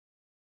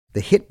The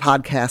hit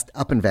podcast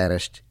Up and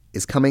Vanished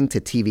is coming to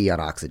TV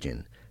on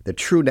Oxygen, the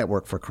true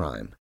network for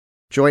crime.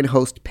 Join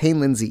host Payne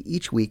Lindsay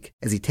each week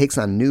as he takes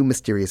on new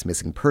mysterious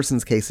missing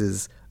persons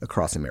cases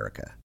across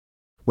America.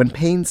 When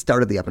Payne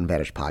started the Up and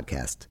Vanished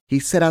podcast, he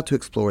set out to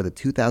explore the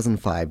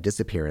 2005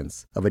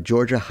 disappearance of a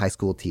Georgia high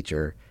school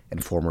teacher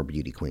and former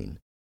beauty queen.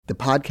 The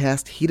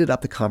podcast heated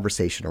up the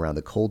conversation around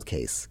the cold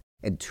case,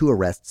 and 2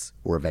 arrests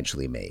were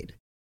eventually made.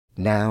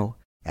 Now,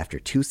 after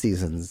 2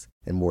 seasons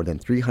and more than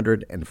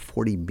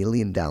 340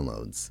 million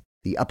downloads,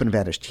 the Up and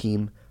Vanished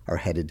team are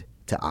headed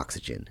to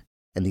Oxygen,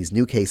 and these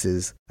new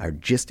cases are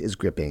just as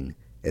gripping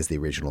as the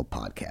original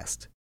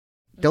podcast.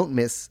 Don't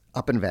miss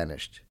Up and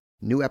Vanished.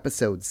 New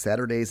episodes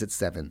Saturdays at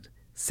 7,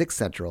 6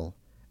 Central,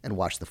 and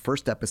watch the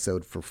first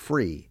episode for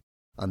free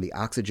on the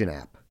Oxygen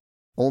app.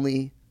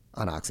 Only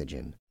on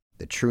Oxygen,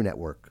 the true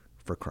network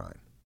for crime.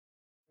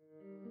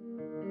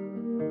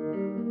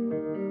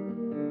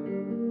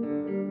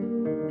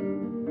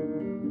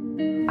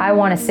 I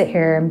want to sit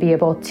here and be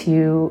able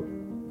to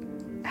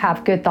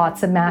have good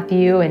thoughts of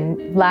Matthew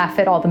and laugh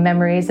at all the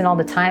memories and all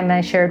the time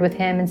I shared with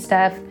him and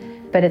stuff.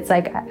 But it's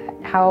like,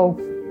 how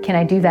can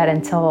I do that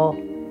until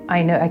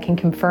I know I can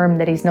confirm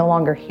that he's no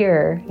longer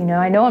here? You know,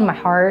 I know in my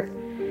heart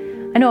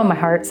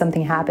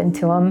something happened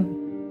to him.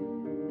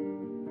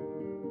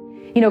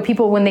 You know,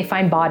 people, when they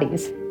find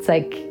bodies, it's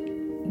like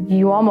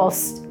you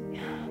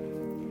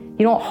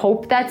don't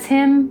hope that's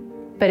him,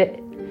 but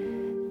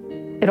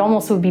it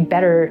almost would be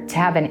better to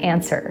have an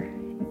answer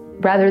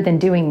rather than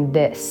doing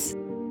this,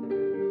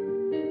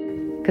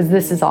 because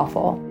this is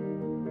awful.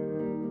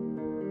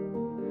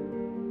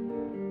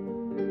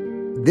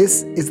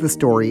 This is the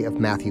story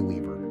of Matthew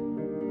Weaver.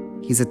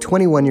 He's a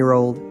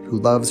 21-year-old who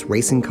loves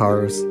racing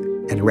cars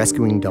and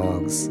rescuing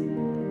dogs,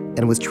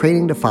 and was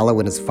training to follow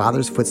in his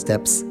father's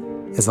footsteps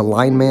as a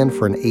lineman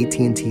for an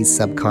AT&T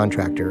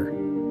subcontractor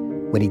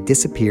when he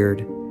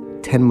disappeared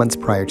 10 months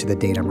prior to the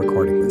date I'm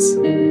recording this.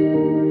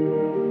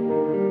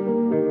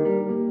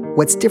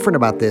 What's different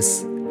about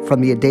this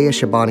from the Adea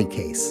Shabani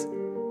case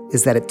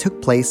is that it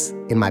took place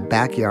in my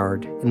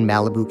backyard in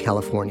Malibu,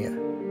 California.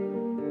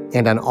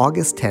 And on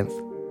August 10th,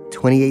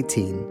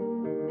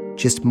 2018,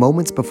 just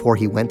moments before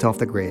he went off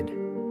the grid,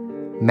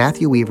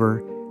 Matthew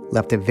Weaver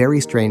left a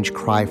very strange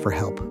cry for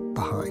help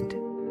behind.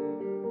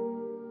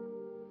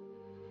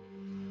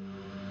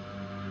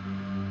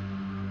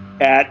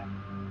 At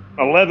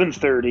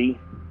 11:30,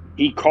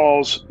 he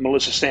calls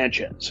Melissa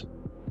Sanchez,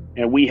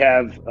 and we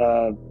have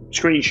a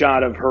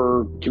screenshot of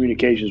her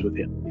communications with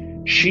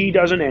him. She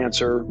doesn't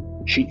answer.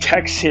 She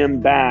texts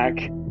him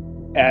back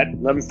at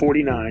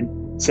 11:49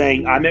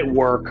 saying, "I'm at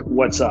work,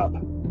 what's up?"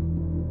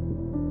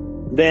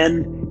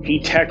 Then he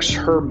texts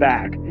her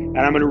back, and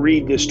I'm going to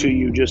read this to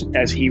you just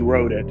as he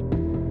wrote it.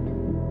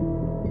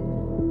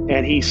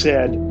 And he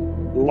said,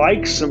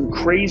 "Like some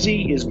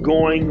crazy is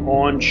going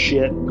on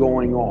shit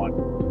going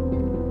on."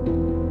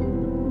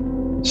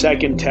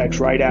 Second text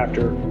right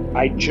after,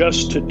 "I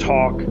just to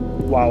talk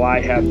while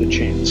I have the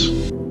chance."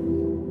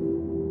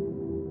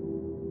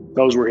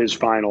 Those were his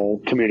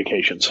final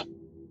communications.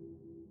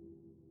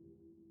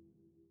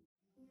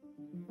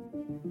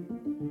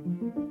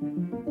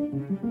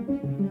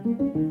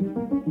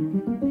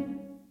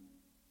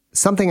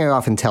 Something I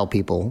often tell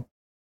people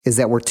is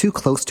that we're too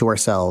close to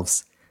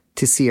ourselves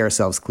to see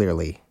ourselves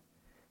clearly,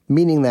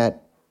 meaning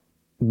that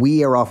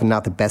we are often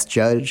not the best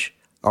judge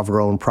of our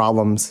own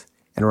problems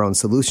and our own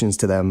solutions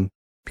to them,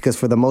 because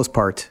for the most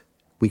part,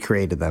 we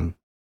created them.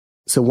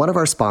 So one of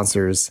our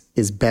sponsors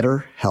is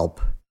BetterHelp,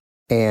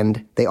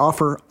 and they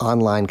offer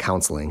online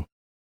counseling.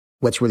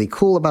 What's really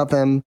cool about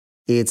them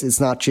is it's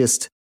not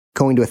just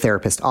going to a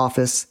therapist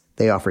office.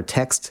 They offer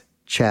text,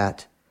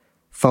 chat,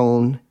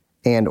 phone,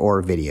 and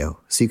or video.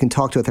 So you can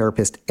talk to a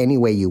therapist any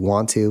way you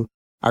want to.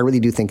 I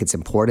really do think it's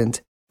important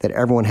that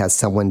everyone has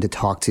someone to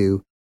talk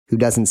to who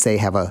doesn't, say,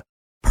 have a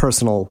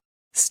personal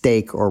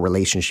stake or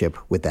relationship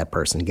with that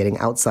person. Getting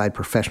outside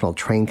professional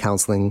trained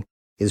counseling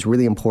is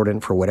really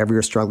important for whatever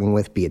you're struggling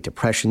with, be it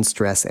depression,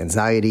 stress,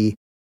 anxiety,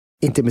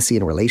 intimacy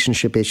and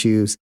relationship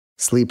issues,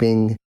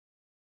 sleeping,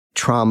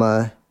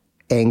 trauma,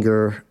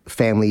 anger,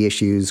 family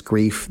issues,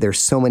 grief. There's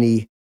so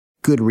many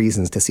good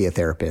reasons to see a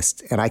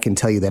therapist. And I can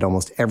tell you that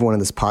almost everyone on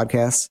this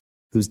podcast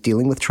who's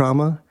dealing with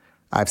trauma,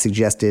 I've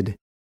suggested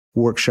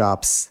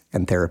workshops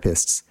and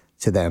therapists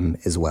to them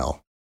as well.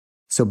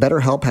 So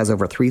BetterHelp has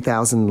over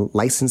 3,000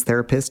 licensed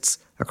therapists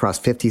across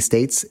 50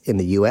 states in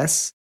the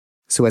U.S.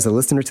 So as a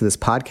listener to this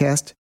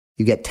podcast,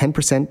 you get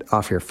 10%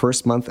 off your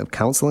first month of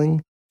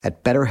counseling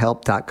at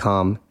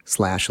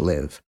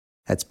betterhelp.com/live.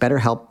 That's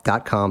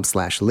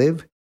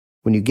betterhelp.com/live.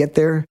 When you get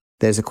there,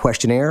 there's a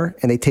questionnaire,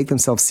 and they take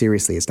themselves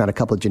seriously. It's not a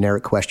couple of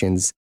generic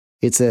questions.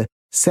 It's a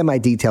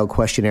semi-detailed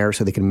questionnaire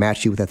so they can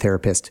match you with a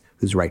therapist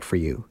who's right for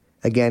you.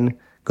 Again,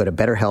 go to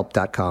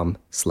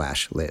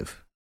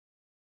betterhelp.com/live.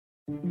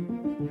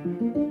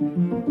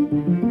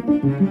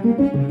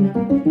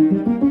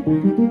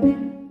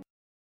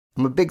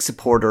 I'm a big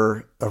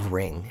supporter of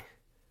Ring.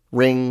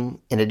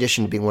 Ring, in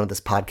addition to being one of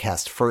this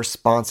podcast's first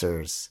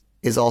sponsors,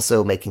 is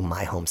also making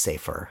my home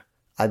safer.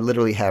 I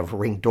literally have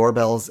Ring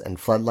doorbells and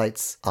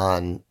floodlights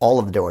on all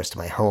of the doors to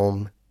my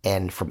home,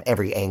 and from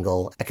every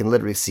angle, I can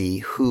literally see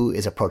who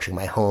is approaching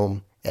my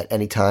home at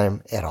any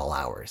time, at all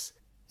hours.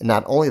 And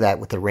not only that,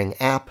 with the Ring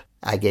app,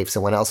 I gave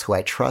someone else who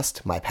I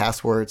trust my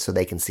password so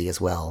they can see as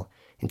well,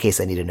 in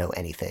case I need to know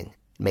anything.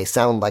 It may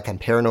sound like I'm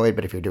paranoid,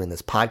 but if you're doing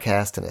this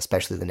podcast, and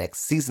especially the next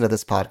season of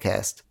this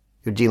podcast,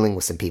 you're dealing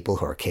with some people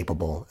who are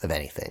capable of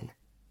anything.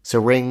 So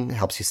Ring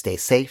helps you stay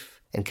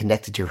safe and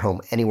connected to your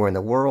home anywhere in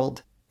the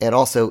world. And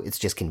also, it's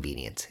just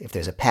convenient. If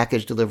there's a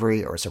package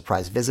delivery or a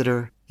surprise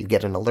visitor, you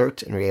get an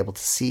alert and you're able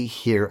to see,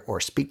 hear, or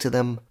speak to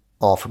them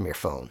all from your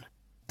phone.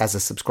 As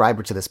a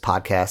subscriber to this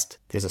podcast,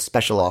 there's a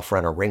special offer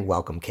on a Ring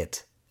Welcome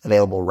Kit,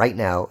 available right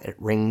now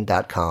at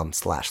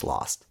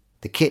ring.com/lost.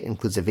 The kit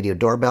includes a video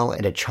doorbell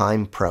and a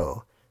Chime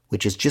Pro,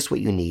 which is just what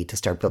you need to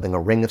start building a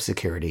ring of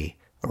security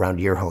around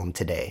your home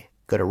today.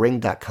 Go to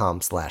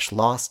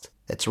ring.com/lost.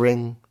 That's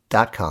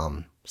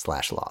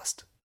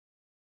ring.com/lost.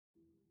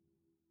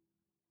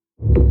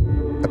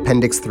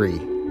 Appendix 3.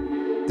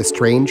 The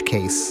Strange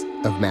Case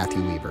of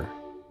Matthew Weaver.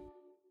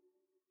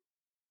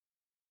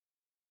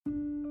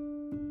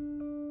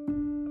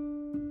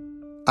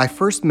 I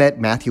first met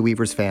Matthew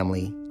Weaver's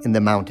family in the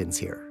mountains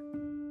here,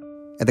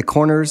 at the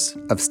corners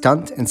of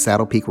Stunt and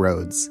Saddle Peak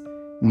roads,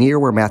 near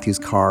where Matthew's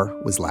car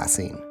was last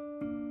seen.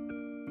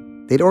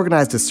 They'd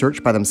organized a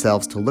search by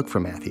themselves to look for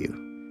Matthew,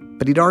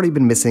 but he'd already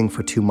been missing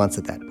for 2 months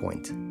at that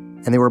point,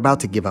 and they were about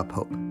to give up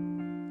hope.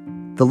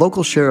 The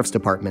local sheriff's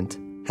department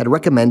had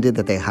recommended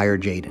that they hire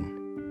Jayden,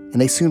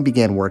 and they soon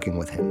began working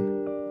with him.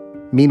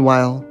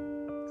 Meanwhile,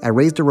 I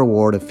raised a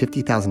reward of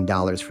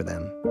 $50,000 for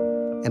them,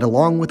 and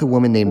along with a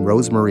woman named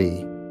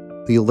Rosemarie,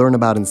 who you'll learn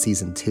about in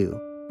Season 2,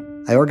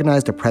 I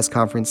organized a press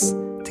conference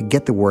to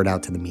get the word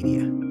out to the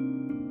media.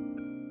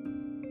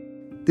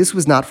 This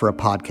was not for a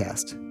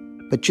podcast,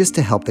 but just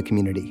to help the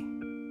community.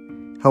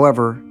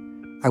 However,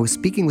 I was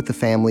speaking with the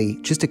family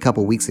just a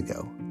couple weeks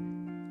ago,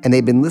 and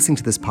they'd been listening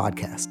to this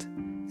podcast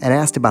and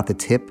asked about the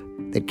tip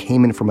that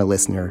came in from a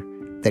listener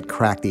that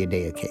cracked the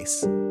Adea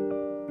case.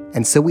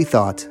 And so we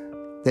thought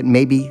that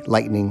maybe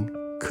lightning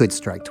could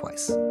strike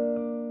twice.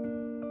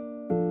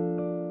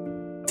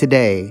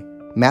 Today,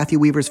 Matthew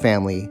Weaver's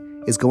family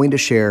is going to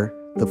share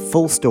the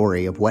full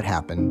story of what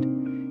happened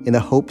in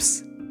the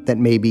hopes that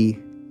maybe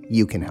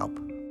you can help.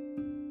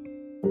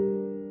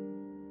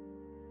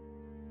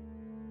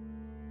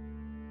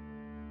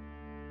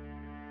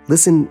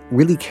 Listen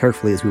really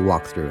carefully as we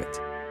walk through it,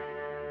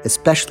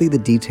 especially the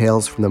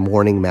details from the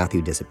morning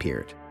Matthew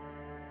disappeared.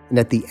 And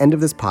at the end of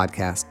this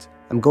podcast,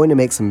 I'm going to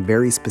make some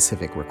very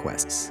specific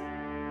requests.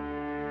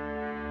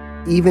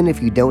 Even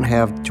if you don't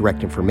have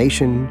direct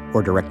information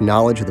or direct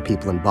knowledge of the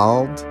people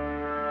involved,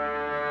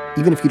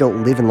 even if you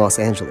don't live in Los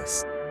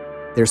Angeles,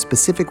 there are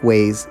specific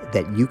ways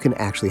that you can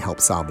actually help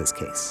solve this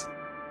case.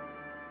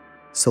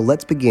 So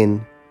let's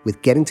begin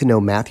with getting to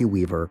know Matthew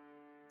Weaver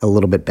a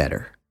little bit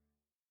better.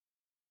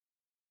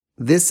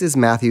 This is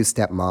Matthew's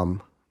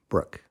stepmom,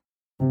 Brooke.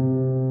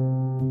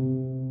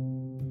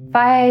 If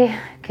I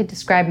could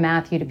describe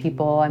Matthew to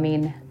people, I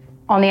mean,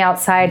 on the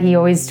outside, he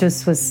always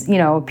just was,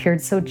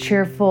 appeared so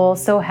cheerful,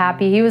 so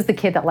happy. He was the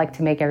kid that liked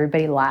to make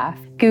everybody laugh.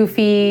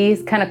 Goofy,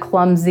 kind of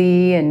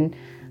clumsy and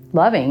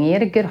loving. He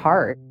had a good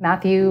heart.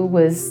 Matthew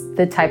was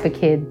the type of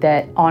kid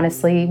that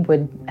honestly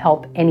would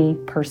help any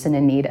person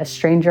in need, a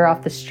stranger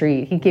off the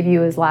street. He'd give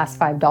you his last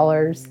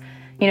 $5.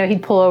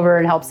 He'd pull over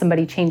and help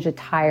somebody change a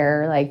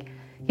tire.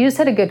 He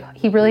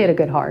really had a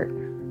good heart,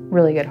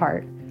 really good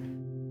heart.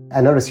 I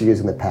noticed you're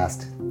using the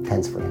past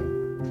tense for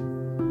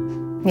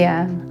him.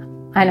 Yeah,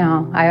 I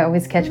know. I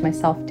always catch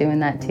myself doing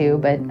that too,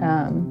 but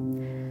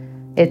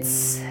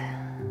it's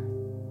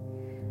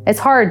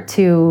hard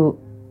to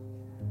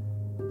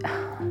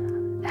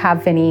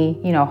have any,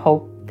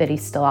 hope that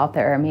he's still out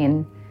there. I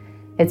mean,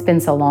 it's been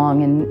so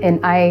long, and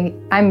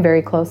I'm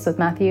very close with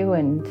Matthew,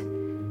 and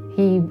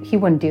he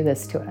wouldn't do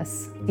this to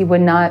us. He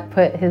would not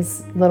put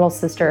his little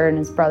sister and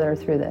his brother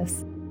through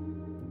this.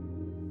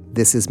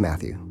 This is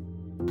Matthew.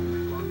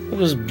 Look at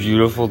this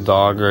beautiful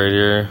dog right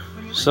here.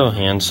 So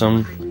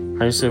handsome.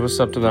 How you say what's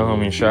up to that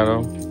homie,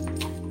 Shadow?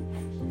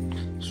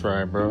 That's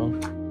right, bro.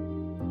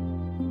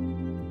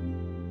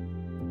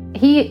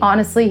 He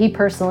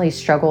personally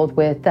struggled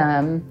with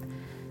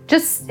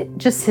just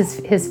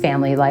his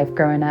family life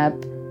growing up.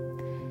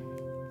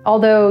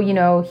 Although,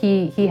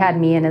 he had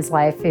me in his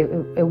life,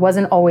 it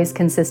wasn't always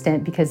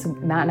consistent because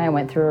Matt and I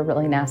went through a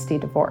really nasty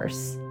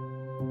divorce.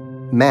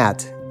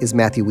 Matt is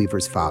Matthew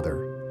Weaver's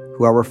father,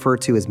 who I'll refer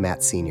to as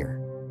Matt Sr.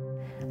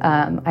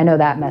 I know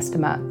that messed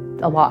him up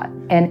a lot.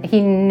 And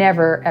he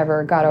never,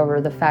 ever got over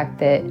the fact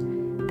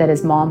that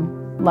his mom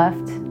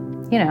left.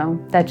 He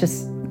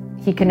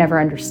could never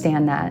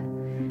understand that.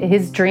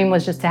 His dream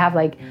was just to have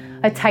a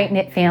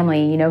tight-knit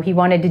family. He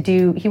wanted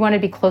to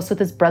be close with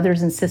his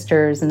brothers and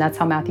sisters, and that's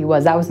how Matthew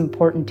was. That was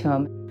important to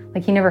him.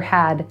 He never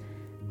had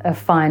a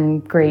fun,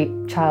 great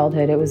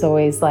childhood. It was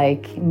always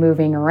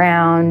moving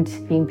around,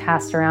 being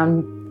passed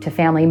around to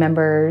family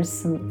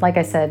members. Like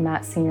I said,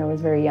 Matt Sr. was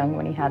very young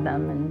when he had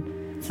them,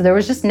 and so there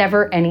was just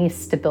never any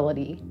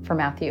stability for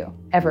Matthew,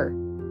 ever.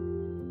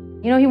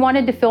 He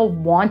wanted to feel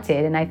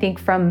wanted. And I think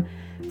from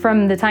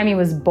the time he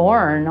was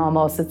born,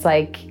 almost, it's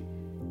like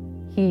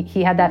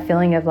he had that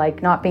feeling of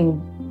like not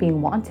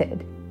being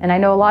wanted. And I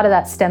know a lot of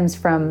that stems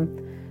from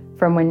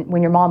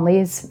when your mom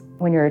leaves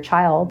when you're a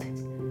child.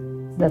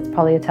 That's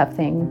probably a tough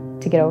thing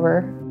to get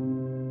over.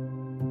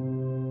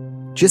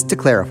 Just to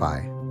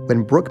clarify,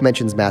 when Brooke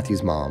mentions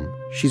Matthew's mom,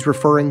 she's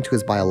referring to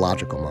his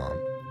biological mom,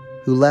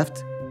 who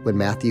left when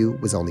Matthew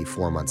was only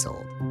 4 months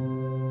old.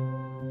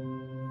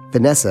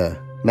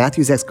 Vanessa,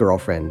 Matthew's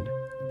ex-girlfriend,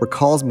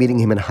 recalls meeting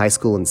him in high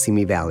school in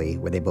Simi Valley,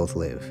 where they both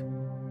live.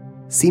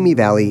 Simi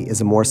Valley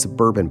is a more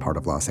suburban part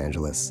of Los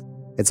Angeles.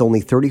 It's only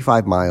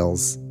 35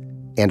 miles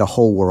and a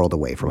whole world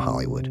away from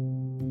Hollywood.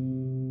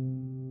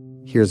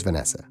 Here's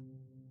Vanessa.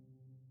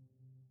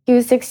 He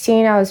was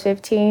 16, I was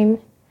 15,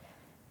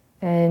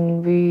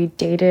 and we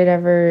dated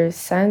ever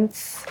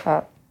since.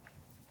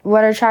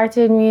 What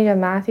attracted me to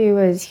Matthew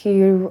was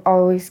he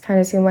always kind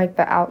of seemed like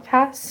the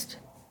outcast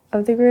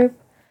of the group.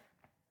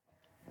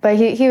 But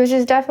he was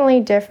just definitely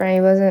different.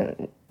 He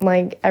wasn't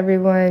like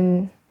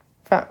everyone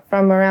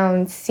from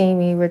around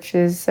Simi, which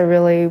is a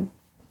really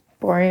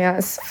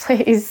boring-ass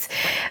place.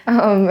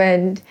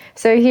 And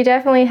so he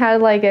definitely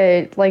had like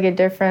a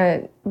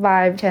different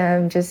vibe to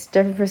him, just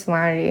different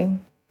personality.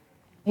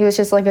 He was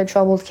just like a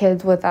troubled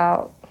kid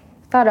without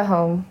a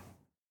home.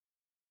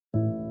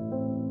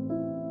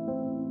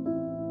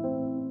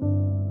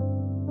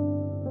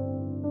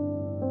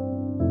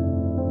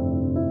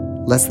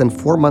 Less than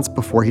 4 months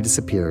before he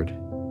disappeared,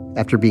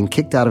 after being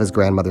kicked out of his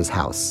grandmother's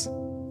house,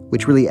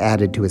 which really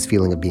added to his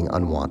feeling of being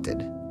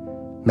unwanted,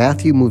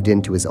 Matthew moved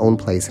into his own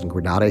place in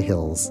Granada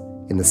Hills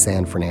in the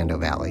San Fernando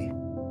Valley.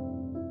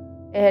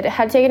 It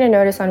had taken a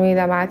notice on me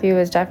that Matthew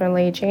was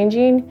definitely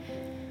changing,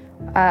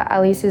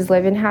 at least his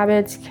living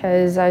habits,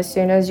 because as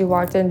soon as you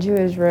walked into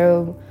his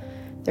room,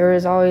 there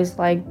was always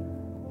like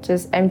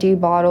just empty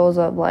bottles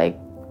of like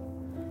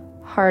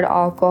hard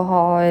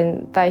alcohol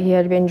and that he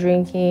had been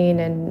drinking,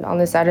 and on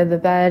the side of the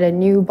bed, a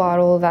new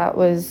bottle that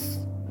was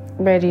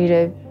ready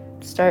to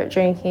start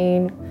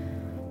drinking.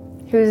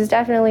 He was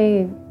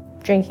definitely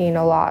drinking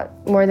a lot,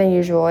 more than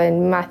usual,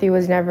 and Matthew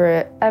was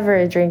never ever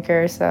a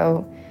drinker,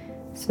 so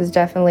this was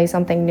definitely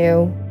something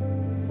new.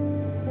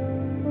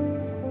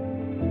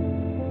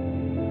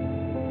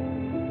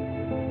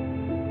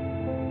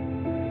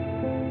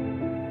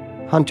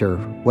 Hunter,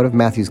 one of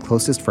Matthew's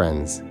closest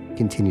friends,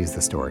 continues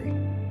the story.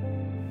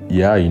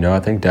 Yeah, I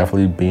think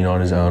definitely being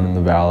on his own in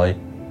the valley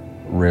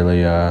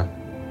really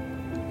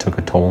took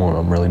a toll on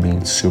him, really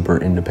being super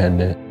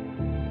independent.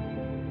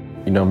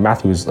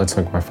 Matthew's, that's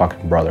like my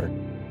fucking brother.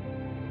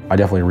 I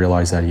definitely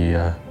realized that he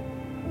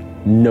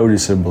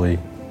noticeably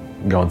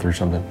going through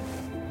something.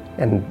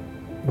 And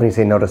when you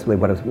say noticeably,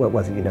 what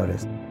was it you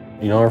noticed?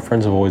 Our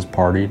friends have always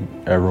partied.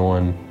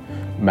 Everyone,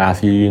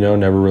 Matthew,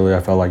 never really, I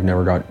felt like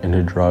never got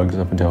into drugs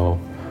up until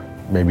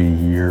maybe a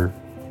year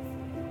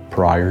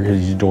prior.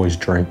 He'd always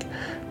drink.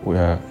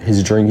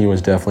 His drinking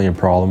was definitely a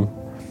problem.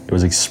 It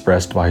was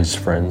expressed by his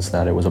friends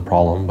that it was a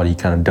problem, but he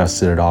kind of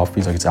dusted it off.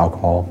 He's like, it's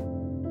alcohol.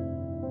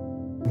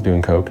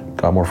 Doing coke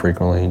got more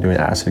frequently, doing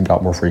acid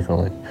got more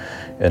frequently.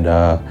 And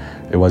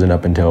it wasn't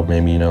up until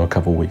maybe, a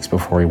couple weeks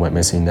before he went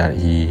missing that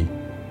he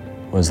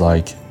was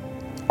like,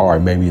 all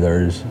right, maybe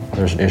there's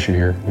an issue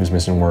here. He was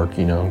missing work,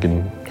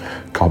 getting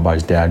caught by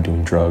his dad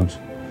doing drugs.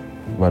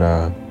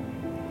 But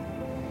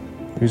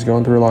he was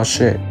going through a lot of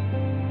shit.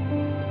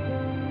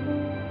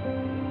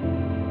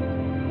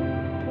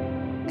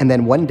 And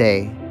then one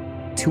day,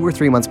 2 or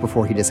 3 months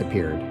before he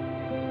disappeared,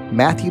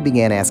 Matthew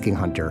began asking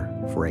Hunter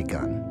for a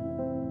gun.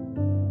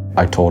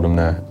 I told him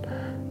that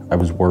I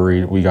was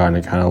worried. We got in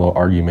a kind of little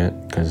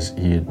argument because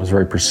he was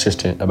very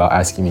persistent about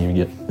asking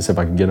me to see if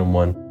I could get him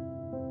one.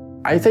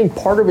 I think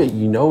part of it,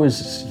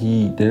 is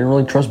he didn't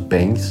really trust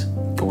banks.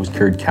 He always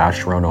carried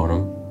cash around on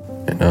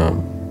him.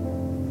 And,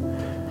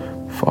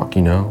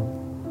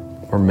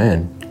 we're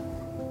men.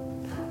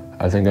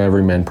 I think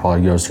every man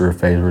probably goes through a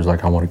phase where he's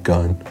like, I want a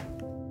gun.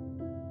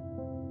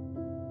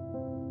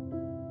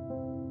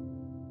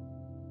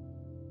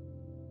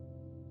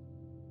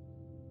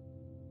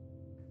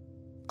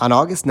 On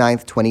August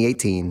 9th,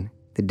 2018,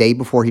 the day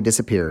before he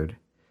disappeared,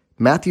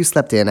 Matthew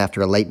slept in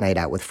after a late night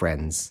out with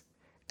friends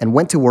and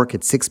went to work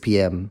at 6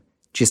 p.m.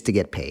 just to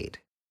get paid.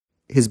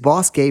 His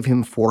boss gave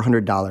him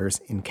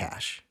 $400 in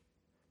cash.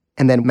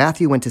 And then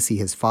Matthew went to see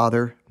his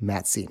father,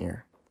 Matt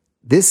Sr.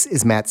 This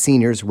is Matt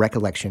Sr.'s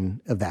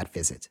recollection of that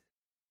visit.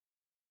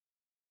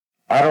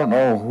 I don't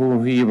know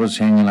who he was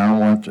hanging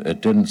out with.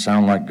 It didn't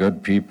sound like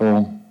good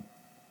people.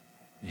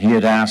 He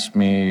had asked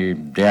me,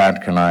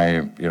 Dad, can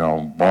I,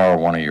 borrow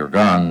one of your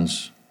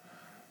guns?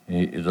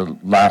 The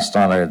last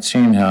time I had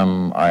seen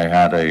him, I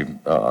had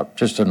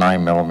just a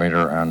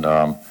 9mm,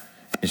 and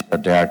he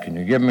said, Dad, can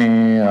you give me,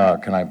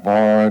 can I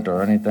borrow it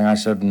or anything? I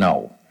said,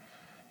 no.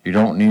 You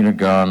don't need a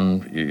gun,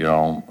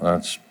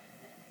 that's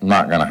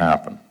not going to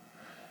happen.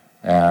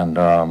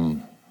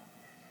 And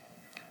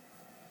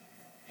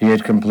he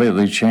had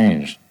completely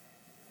changed.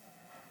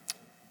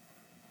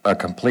 A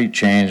complete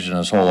change in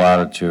his whole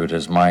attitude,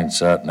 his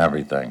mindset, and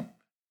everything.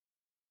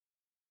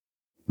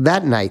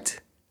 That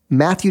night,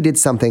 Matthew did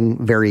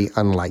something very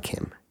unlike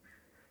him.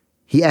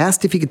 He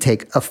asked if he could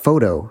take a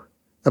photo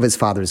of his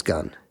father's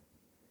gun.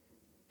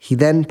 He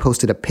then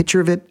posted a picture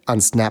of it on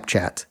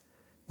Snapchat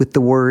with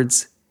the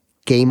words,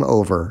 "Game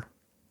over,"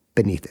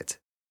 beneath it.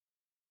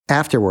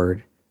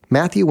 Afterward,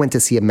 Matthew went to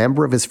see a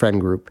member of his friend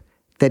group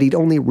that he'd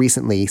only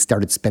recently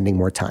started spending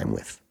more time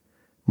with,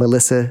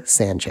 Melissa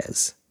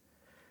Sanchez.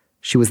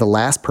 She was the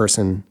last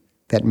person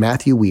that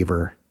Matthew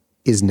Weaver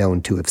is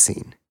known to have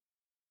seen.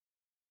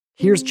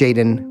 Here's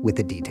Jayden with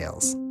the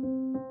details.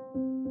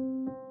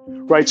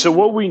 Right, so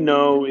what we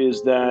know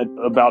is that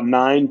about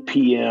 9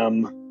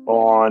 p.m.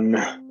 on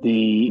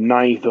the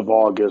 9th of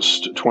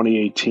August,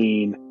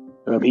 2018,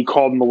 he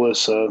called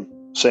Melissa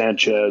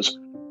Sanchez.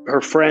 Her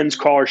friends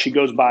call her, she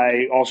goes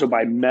by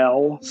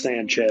Mel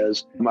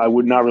Sanchez. I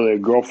would not really a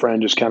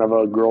girlfriend, just kind of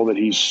a girl that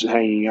he's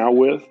hanging out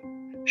with.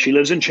 She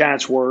lives in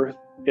Chatsworth.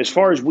 As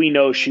far as we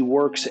know, she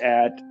works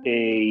at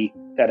a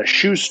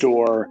shoe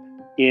store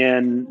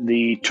in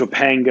the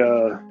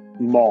Topanga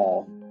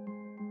Mall.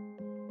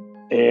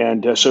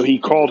 And so he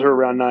called her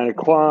around 9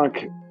 o'clock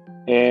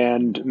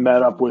and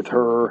met up with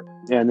her.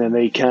 And then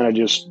they kind of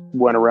just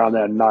went around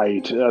that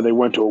night. They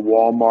went to a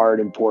Walmart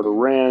in Porter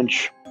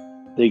Ranch.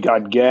 They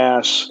got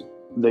gas.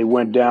 They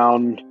went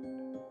down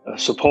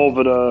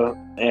Sepulveda,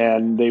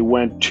 and they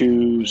went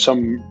to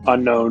some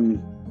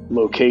unknown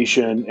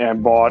location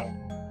and bought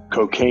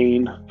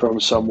cocaine from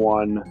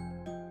someone.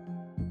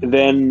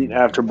 Then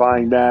after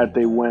buying that,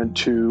 they went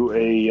to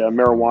a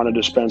marijuana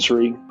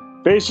dispensary.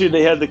 Basically,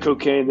 they had the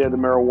cocaine, they had the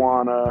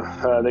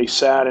marijuana. They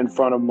sat in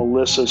front of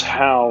Melissa's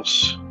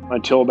house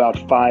until about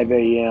 5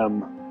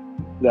 a.m.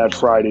 that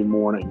Friday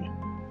morning.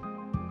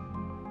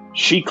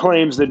 She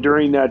claims that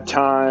during that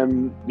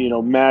time,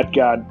 Matt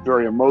got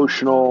very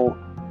emotional.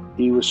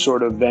 He was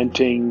sort of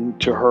venting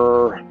to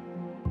her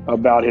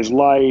about his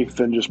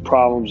life and just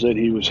problems that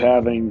he was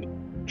having.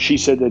 She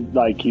said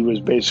that he was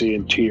basically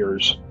in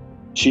tears.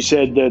 She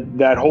said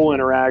that whole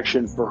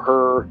interaction for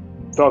her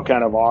felt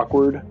kind of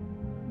awkward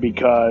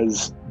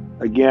because,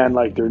 again,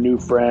 their new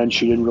friend,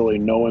 she didn't really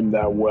know him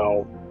that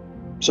well.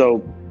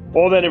 So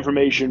all that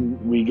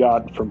information we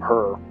got from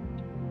her.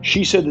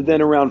 She said that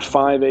then around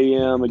 5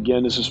 a.m.,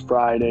 again, this is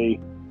Friday,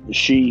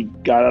 she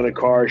got out of the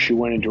car, she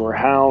went into her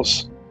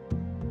house,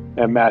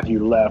 and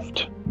Matthew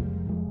left.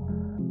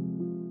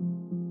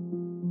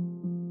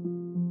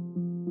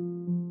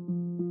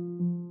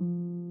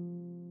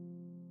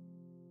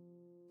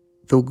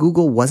 Though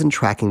Google wasn't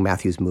tracking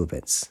Matthew's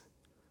movements,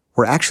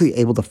 we're actually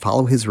able to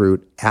follow his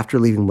route after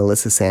leaving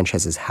Melissa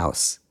Sanchez's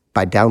house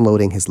by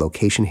downloading his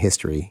location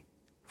history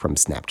from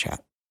Snapchat.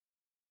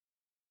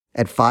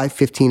 At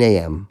 5:15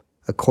 a.m.,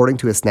 according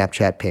to his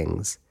Snapchat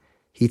pings,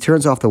 he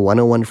turns off the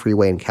 101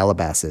 freeway in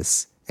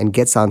Calabasas and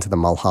gets onto the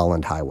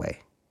Mulholland Highway.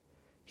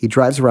 He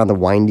drives around the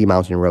windy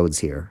mountain roads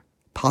here,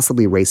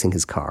 possibly racing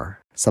his car,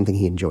 something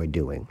he enjoyed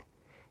doing,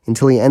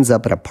 until he ends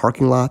up at a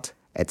parking lot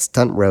at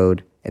Stunt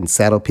Road and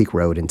Saddle Peak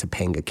Road in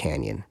Topanga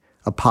Canyon,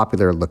 a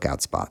popular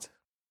lookout spot.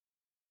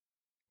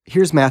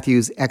 Here's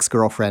Matthew's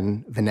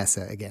ex-girlfriend,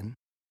 Vanessa, again.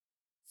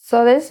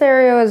 So this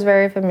area was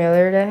very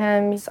familiar to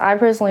him. I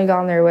personally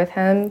gone there with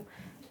him.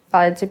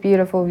 It's a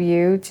beautiful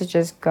view to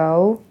just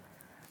go.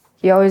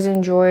 He always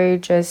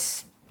enjoyed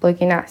just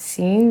looking at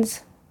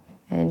scenes,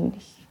 and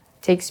he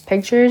takes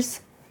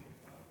pictures.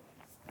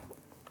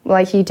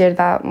 Like he did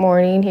that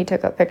morning, he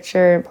took a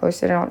picture and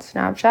posted it on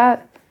Snapchat.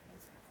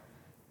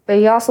 But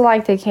he also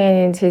liked the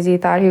canyons because he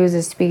thought he was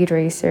a speed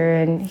racer,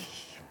 and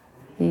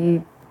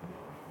he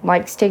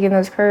likes taking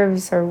those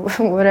curves or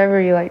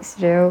whatever he likes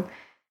to do.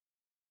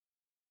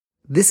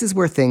 This is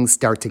where things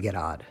start to get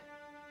odd.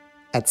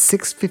 At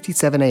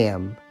 6:57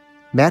 a.m.,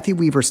 Matthew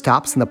Weaver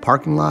stops in the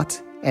parking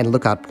lot and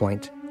lookout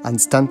point on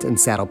Stunt and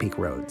Saddle Peak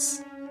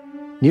roads.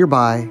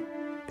 Nearby,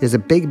 there's a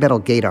big metal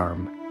gate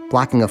arm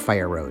blocking a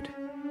fire road.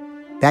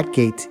 That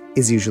gate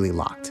is usually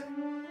locked.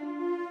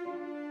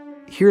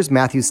 Here's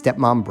Matthew's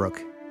stepmom,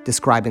 Brooke,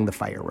 describing the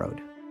fire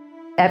road.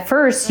 At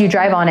first, you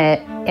drive on it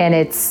and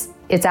it's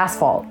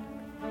asphalt.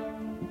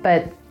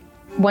 But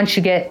once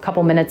you get a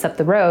couple minutes up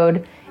the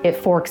road, it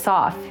forks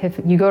off. If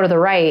you go to the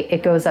right,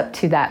 it goes up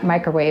to that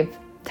microwave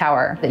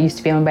tower that used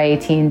to be owned by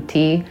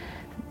AT&T.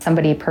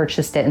 Somebody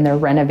purchased it and they're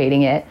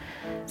renovating it.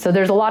 So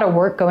there's a lot of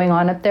work going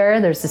on up there.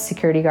 There's a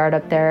security guard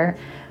up there,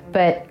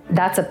 but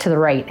that's up to the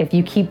right. If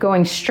you keep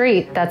going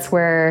straight, that's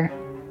where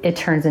it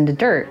turns into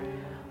dirt.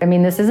 I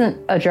mean, this isn't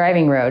a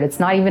driving road. It's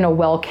not even a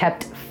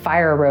well-kept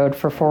fire road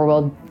for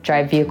four-wheel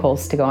drive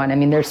vehicles to go on. I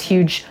mean, there's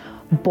huge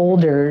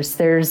boulders,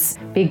 there's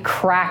big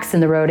cracks in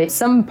the road.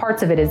 Some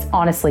parts of it is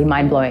honestly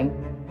mind-blowing.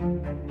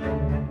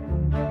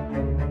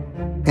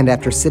 And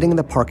after sitting in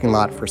the parking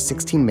lot for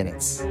 16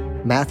 minutes,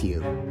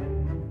 Matthew,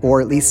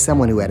 or at least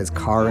someone who had his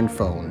car and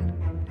phone,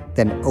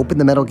 then opened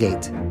the metal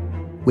gate,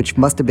 which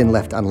must have been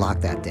left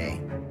unlocked that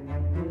day,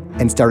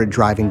 and started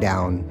driving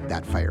down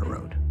that fire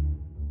road.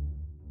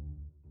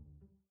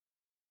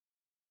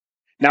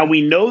 Now,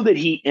 we know that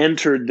he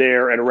entered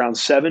there at around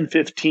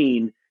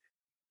 7:15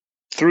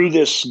 through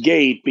this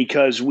gate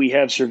because we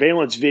have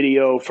surveillance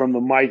video from the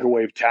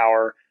microwave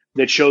tower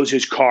that shows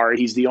his car.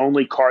 He's the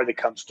only car that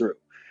comes through.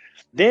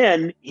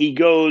 Then he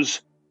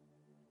goes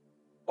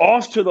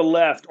off to the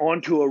left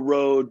onto a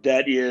road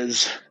that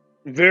is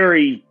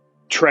very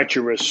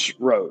treacherous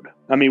road.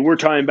 I mean, we're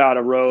talking about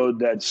a road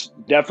that's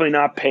definitely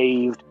not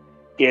paved.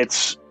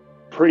 It's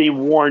pretty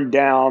worn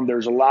down.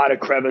 There's a lot of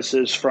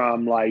crevices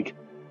from like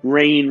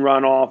rain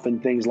runoff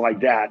and things like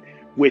that.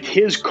 With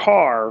his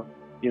car,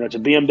 it's a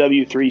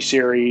BMW 3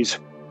 Series.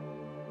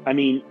 I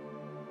mean,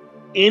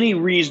 any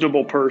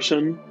reasonable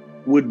person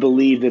would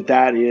believe that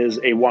that is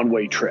a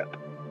one-way trip.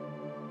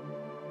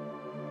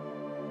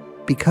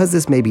 Because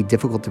this may be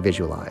difficult to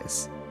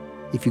visualize,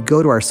 if you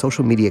go to our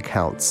social media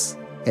accounts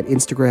at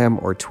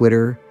Instagram or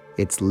Twitter,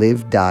 it's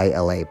Live Die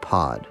LA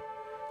Pod.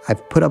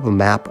 I've put up a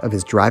map of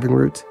his driving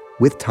route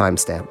with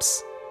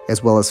timestamps,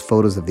 as well as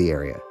photos of the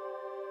area.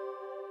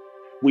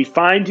 We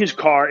find his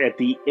car at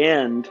the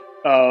end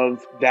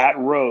of that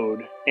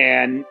road,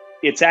 and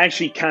it's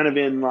actually kind of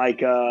in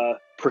like a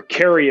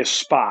precarious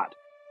spot.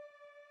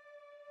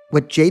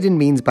 What Jayden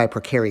means by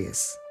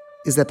precarious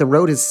is that the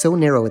road is so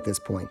narrow at this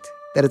point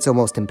that it's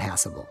almost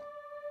impassable.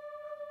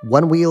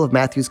 One wheel of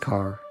Matthew's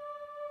car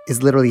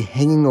is literally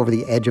hanging over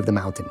the edge of the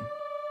mountain,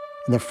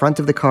 and the front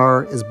of the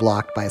car is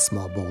blocked by a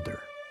small boulder.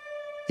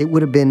 It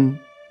would have been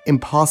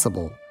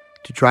impossible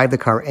to drive the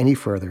car any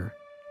further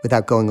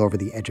without going over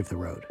the edge of the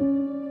road.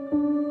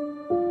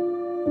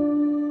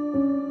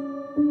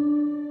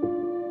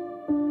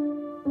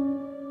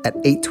 At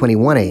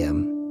 8:21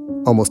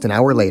 a.m., almost an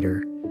hour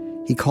later,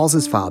 he calls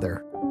his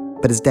father,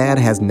 but his dad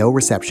has no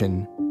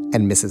reception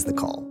and misses the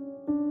call.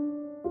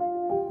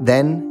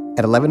 Then,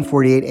 at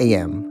 11:48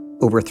 a.m.,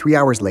 over 3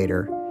 hours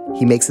later,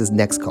 he makes his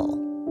next call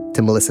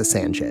to Melissa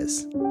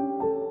Sanchez.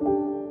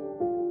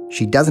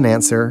 She doesn't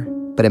answer,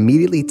 but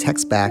immediately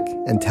texts back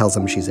and tells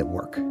him she's at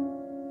work.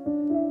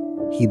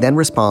 He then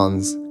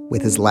responds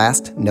with his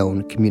last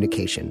known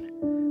communication,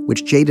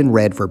 which Jayden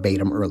read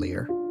verbatim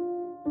earlier.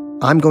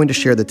 I'm going to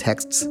share the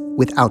texts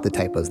without the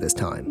typos this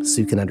time,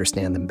 so you can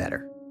understand them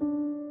better.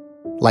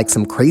 Like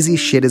some crazy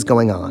shit is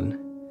going on,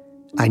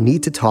 I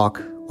need to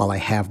talk while I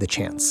have the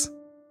chance.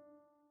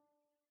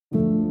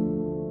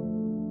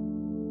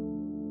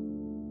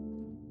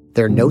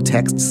 There are no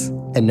texts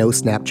and no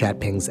Snapchat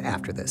pings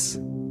after this.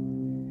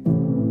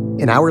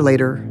 An hour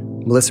later,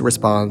 Melissa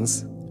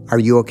responds, "Are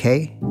you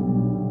okay?"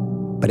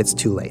 But it's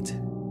too late.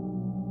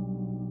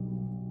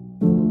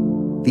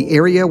 The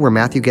area where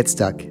Matthew gets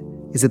stuck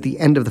is at the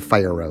end of the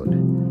fire road,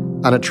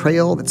 on a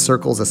trail that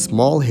circles a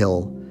small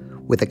hill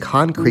with a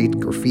concrete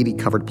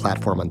graffiti-covered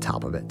platform on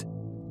top of it.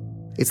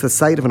 It's the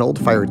site of an old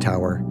fire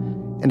tower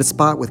and a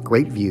spot with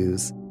great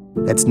views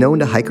that's known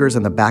to hikers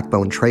on the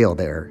Backbone Trail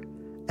there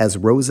as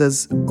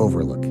Rosa's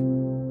Overlook.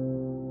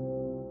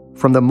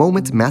 From the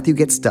moment Matthew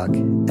gets stuck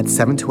at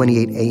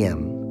 7:28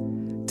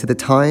 a.m. to the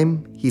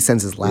time he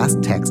sends his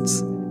last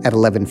texts at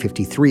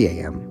 11:53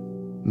 a.m.,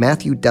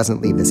 Matthew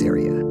doesn't leave this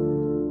area.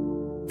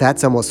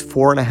 That's almost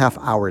 4.5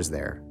 hours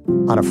there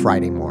on a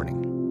Friday morning.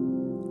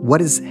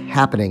 What is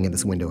happening in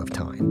this window of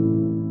time?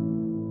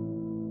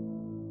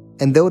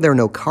 And though there are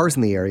no cars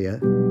in the area,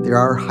 there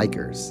are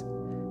hikers.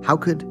 How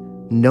could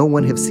no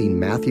one have seen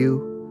Matthew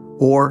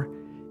or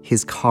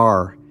his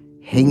car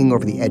hanging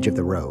over the edge of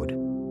the road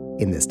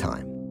in this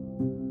time?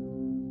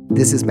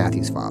 This is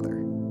Matthew's father.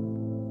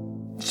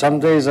 Some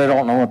days I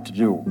don't know what to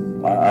do.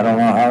 I don't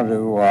know how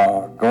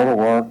to go to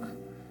work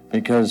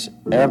because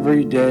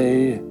every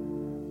day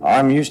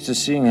I'm used to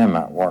seeing him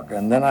at work,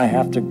 and then I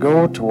have to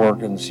go to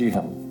work and see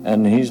him,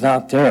 and he's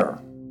not there.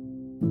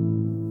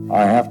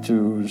 I have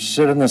to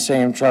sit in the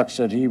same trucks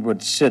that he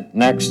would sit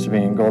next to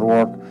me and go to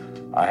work.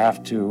 I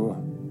have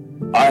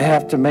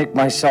to make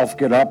myself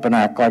get up and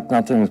act like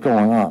nothing is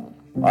going on.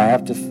 I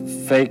have to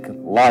fake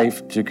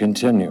life to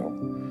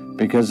continue,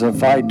 because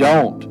if I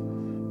don't,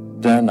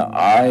 then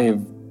I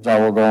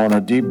will go in a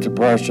deep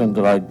depression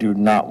that I do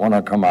not want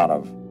to come out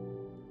of.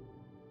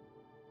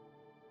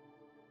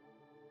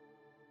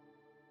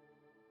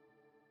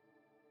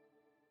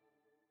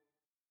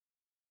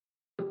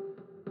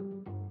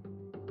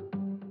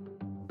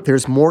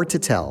 There's more to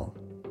tell,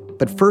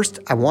 but first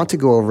I want to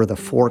go over the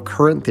 4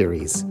 current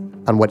theories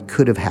on what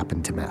could have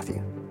happened to Matthew.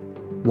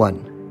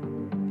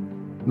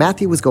 1.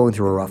 Matthew was going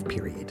through a rough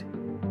period.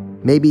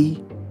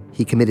 Maybe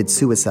he committed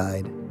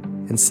suicide,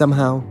 and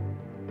somehow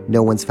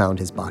no one's found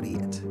his body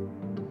yet.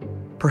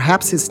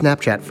 Perhaps his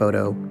Snapchat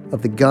photo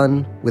of the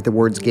gun with the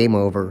words "game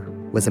over"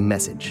 was a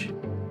message.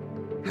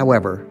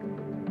 However,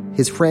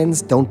 his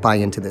friends don't buy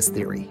into this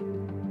theory.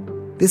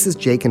 This is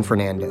Jake and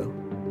Fernando,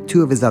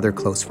 2 of his other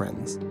close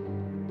friends.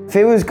 If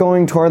it was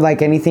going toward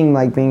like anything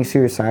like being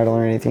suicidal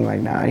or anything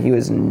like that, he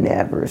was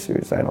never a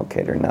suicidal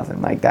kid or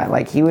nothing like that.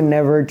 Like he would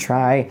never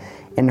try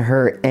and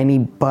hurt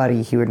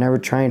anybody. He would never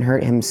try and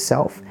hurt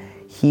himself.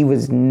 He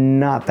was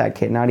not that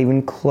kid, not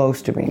even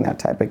close to being that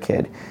type of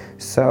kid.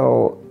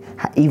 So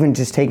even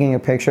just taking a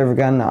picture of a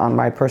gun, on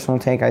my personal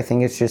take, I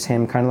think it's just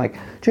him kind of like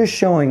just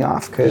showing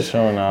off. Because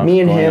me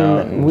and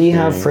him, we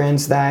have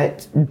friends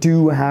that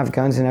do have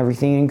guns and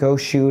everything and go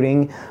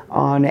shooting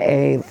on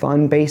a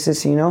fun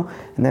basis, you know?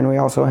 And then we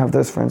also have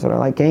those friends that are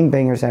like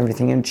gangbangers and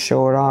everything and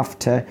show it off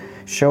to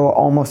show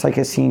almost like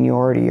a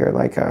seniority or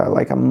like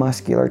a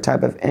muscular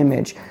type of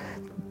image.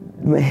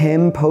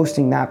 Him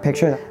posting that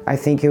picture, I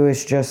think it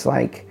was just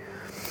like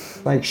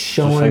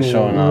showing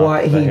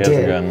what he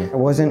did. It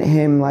wasn't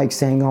him like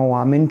saying, oh,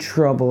 I'm in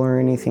trouble or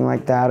anything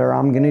like that, or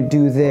I'm gonna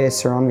do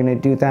this or I'm gonna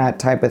do that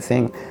type of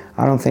thing.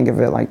 I don't think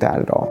of it like that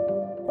at all.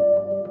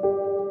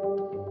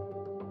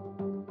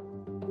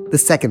 The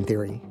second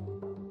theory.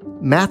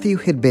 Matthew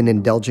had been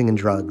indulging in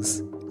drugs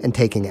and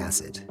taking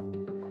acid.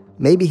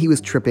 Maybe he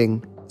was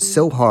tripping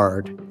so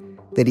hard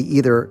that he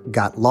either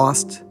got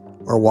lost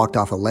or walked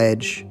off a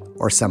ledge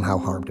or somehow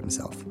harmed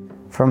himself.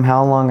 From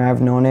how long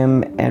I've known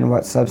him and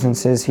what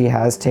substances he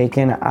has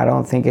taken, I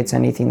don't think it's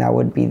anything that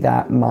would be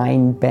that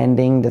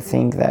mind-bending to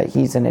think that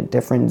he's in a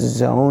different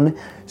zone,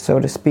 so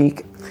to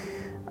speak.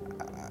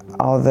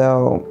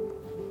 Although,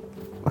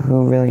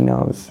 who really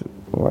knows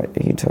what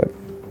he took?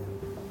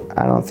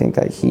 I don't think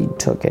that he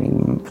took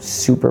any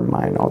super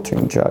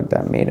mind-altering drug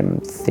that made him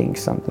think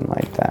something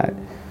like that.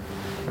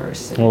 Well,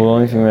 the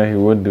only thing that he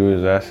would do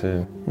is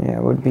acid. Yeah,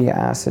 it would be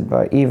acid,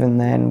 but even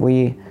then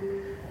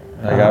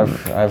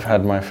I've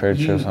had my fair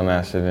trips on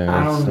acid and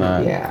it's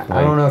not. Yeah,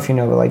 I don't know if you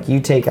know, but like you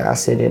take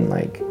acid in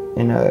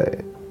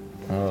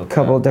a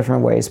couple of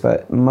different ways,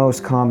 but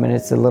most common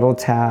it's a little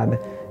tab,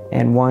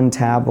 and one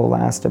tab will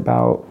last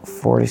about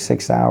 4 to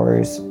 6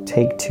 hours.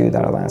 Take two,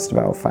 that'll last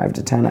about 5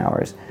 to 10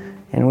 hours.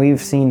 And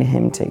we've seen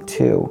him take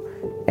two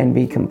and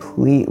be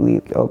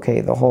completely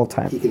okay the whole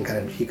time. He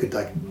could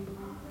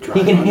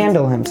he can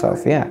handle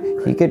himself, yeah.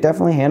 Right. He could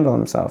definitely handle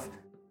himself.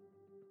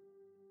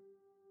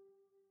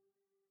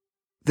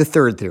 The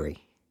third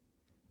theory.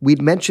 We'd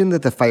mentioned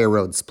that the fire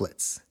road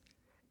splits.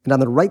 And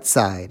on the right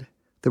side,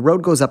 the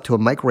road goes up to a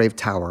microwave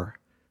tower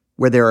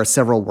where there are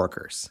several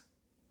workers.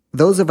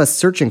 Those of us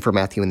searching for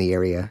Matthew in the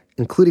area,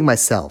 including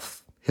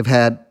myself, have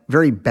had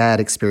very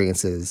bad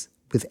experiences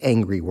with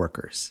angry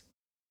workers.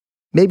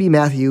 Maybe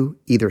Matthew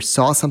either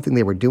saw something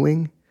they were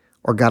doing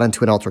or got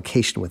into an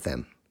altercation with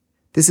them.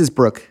 This is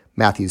Brooke,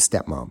 Matthew's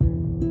stepmom.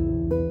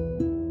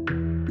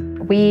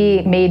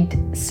 We made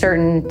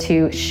certain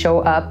to show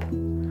up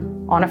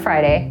on a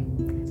Friday,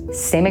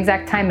 same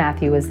exact time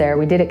Matthew was there.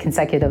 We did it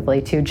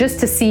consecutively too, just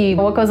to see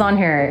what goes on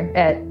here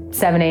at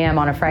 7 a.m.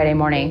 on a Friday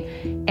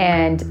morning.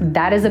 And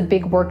that is a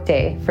big work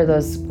day for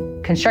those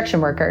construction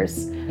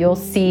workers. You'll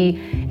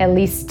see at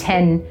least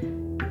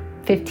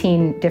 10,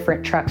 15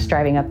 different trucks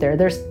driving up there.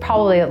 There's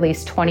probably at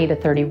least 20 to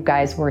 30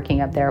 guys working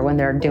up there when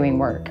they're doing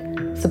work.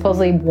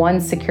 Supposedly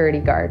one security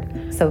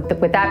guard. So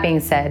with that being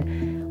said,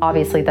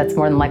 obviously that's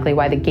more than likely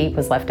why the gate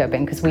was left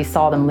open, because we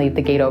saw them leave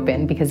the gate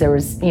open because there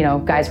was,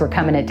 guys were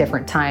coming at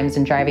different times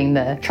and driving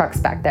the trucks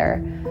back there.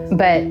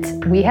 But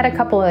we had a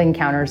couple of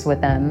encounters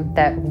with them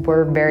that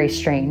were very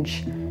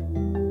strange.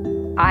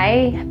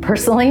 I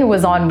personally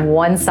was on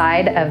one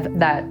side of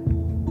that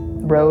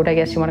road, I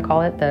guess you want to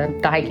call it,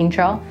 the hiking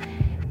trail.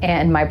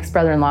 And my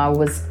brother-in-law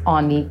was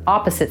on the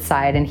opposite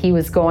side and he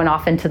was going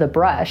off into the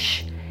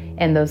brush.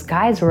 And those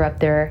guys were up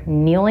there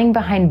kneeling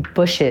behind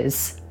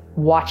bushes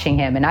watching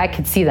him, and I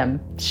could see them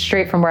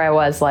straight from where I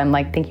was. So I'm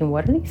like thinking,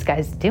 what are these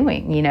guys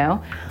doing,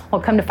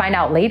 Well, come to find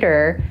out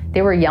later,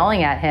 they were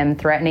yelling at him,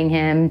 threatening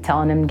him,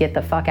 telling him to get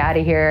the fuck out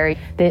of here.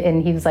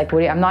 And he was like,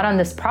 I'm not on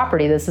this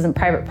property. This isn't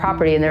private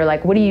property. And they're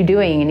like, what are you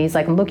doing? And he's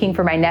like, I'm looking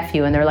for my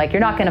nephew. And they're like,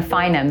 you're not gonna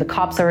find him. The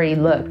cops already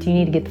looked. You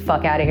need to get the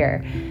fuck out of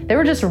here. They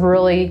were just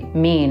really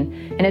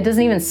mean. And it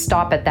doesn't even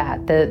stop at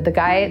that. The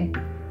guy,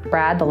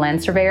 Brad, the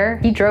land surveyor,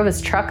 he drove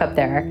his truck up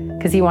there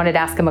because he wanted to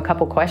ask him a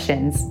couple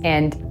questions,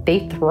 and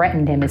they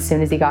threatened him as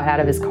soon as he got out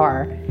of his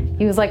car.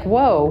 He was like,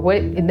 whoa, what?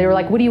 And they were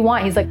like, what do you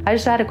want? He's like, I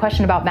just had a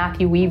question about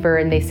Matthew Weaver.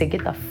 And they said,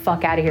 get the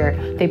fuck out of here.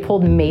 They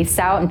pulled mace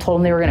out and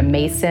told him they were gonna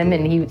mace him.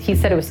 And he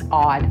said it was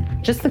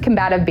odd, just the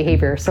combative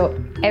behavior. So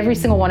every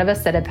single one of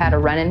us that have had a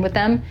run-in with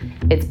them,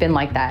 it's been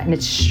like that. And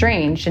it's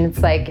strange. And it's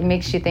like, it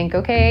makes you think,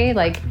 okay,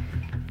 like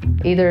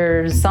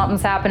either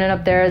something's happening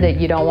up there that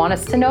you don't want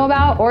us to know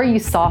about, or you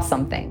saw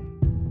something.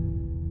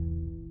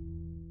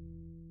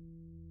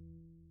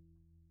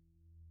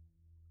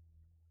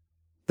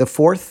 The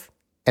fourth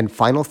and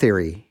final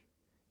theory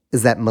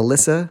is that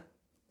Melissa,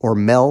 or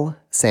Mel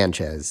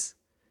Sanchez,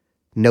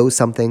 knows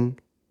something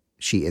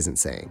she isn't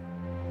saying.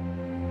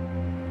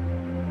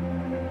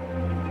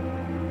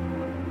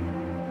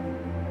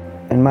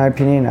 In my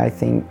opinion, I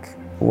think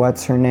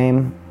what's her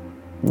name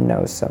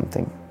knows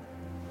something.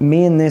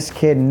 Me and this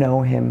kid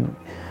know him.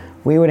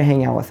 We would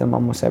hang out with him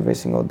almost every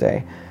single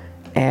day.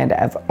 And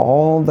of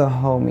all the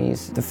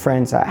homies, the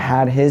friends that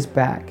had his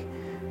back,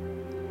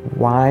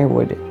 why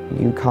would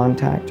you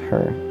contact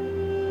her?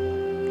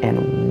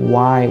 And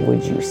why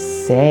would you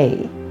say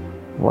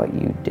what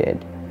you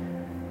did?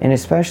 And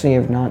especially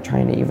if not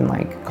trying to even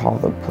call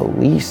the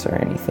police or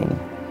anything,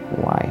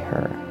 why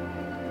her?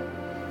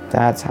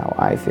 That's how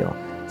I feel.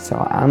 So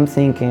I'm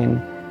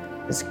thinking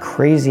as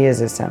crazy as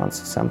it sounds,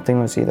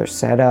 something was either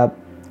set up,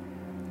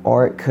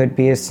 or it could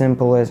be as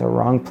simple as a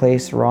wrong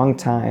place, wrong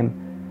time,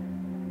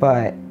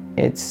 but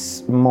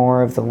it's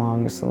more of the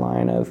longest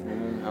line of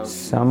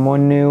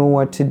someone knew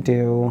what to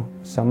do,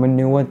 someone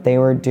knew what they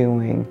were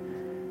doing,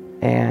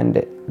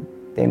 and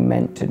they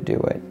meant to do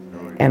it.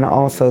 And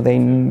also they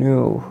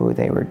knew who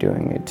they were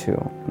doing it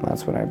to.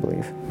 That's what I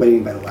believe. What do you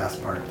mean by the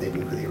last part, they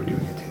knew who they were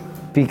doing it to?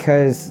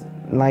 Because,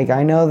 like,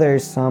 I know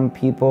there's some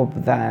people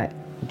that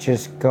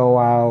just go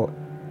out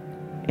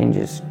and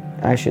just,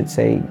 I should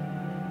say,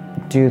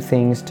 do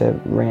things to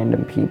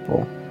random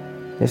people.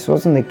 This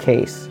wasn't the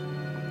case.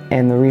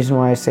 And the reason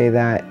why I say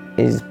that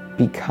is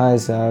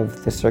because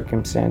of the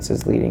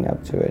circumstances leading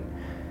up to it.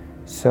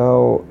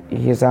 So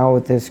he's out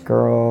with this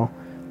girl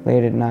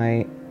late at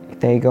night.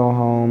 They go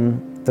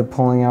home, the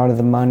pulling out of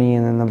the money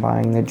and then the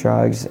buying the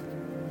drugs.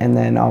 And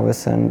then all of a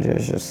sudden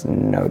there's just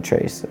no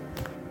trace.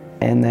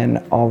 And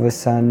then all of a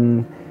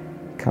sudden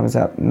comes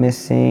up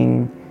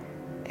missing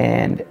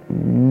and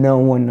no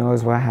one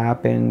knows what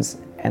happens.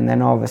 And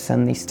then all of a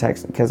sudden these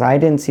texts, because I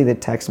didn't see the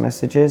text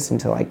messages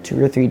until like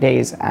 2 or 3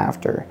 days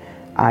after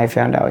I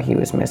found out he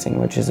was missing,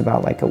 which is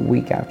about like a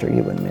week after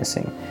he went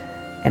missing.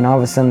 And all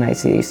of a sudden I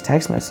see these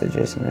text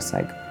messages and it's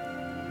like,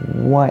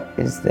 what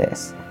is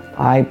this?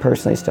 I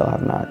personally still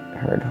have not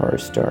heard her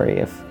story,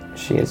 if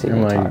she has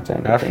even talked to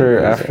anything.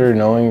 After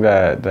knowing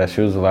that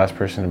she was the last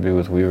person to be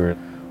with Weaver,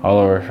 all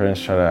of our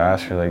friends try to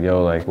ask her, like,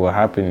 yo, like, what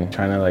happened?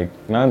 Trying to, like,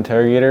 not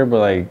interrogate her, but,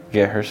 like,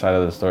 get her side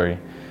of the story.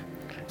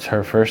 It's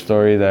her first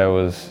story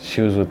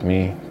she was with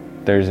me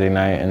Thursday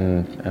night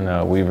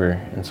and Weaver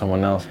and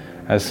someone else.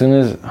 As soon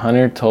as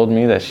Hunter told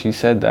me that she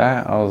said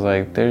that, I was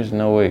like, there's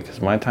no way, because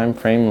my time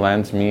frame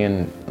lands me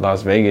in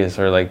Las Vegas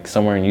or, like,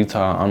 somewhere in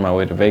Utah on my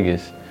way to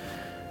Vegas.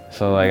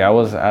 So, like, I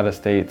was out of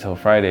state till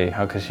Friday.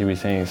 How could she be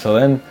saying? So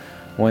then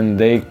when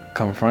they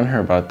confront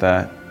her about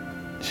that,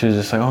 she was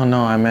just like, oh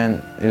no, I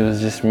meant it was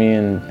just me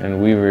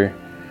and Weaver.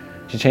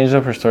 She changed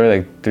up her story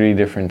like 3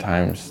 different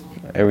times.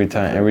 Every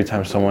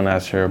time someone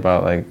asked her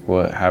about like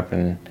what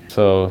happened.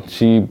 So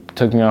she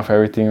took me off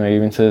everything. Like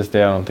even to this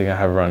day, I don't think I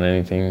have run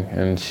anything.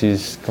 And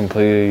she's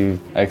completely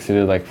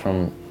exited like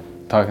from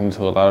talking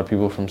to a lot of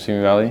people from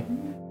Simi Valley.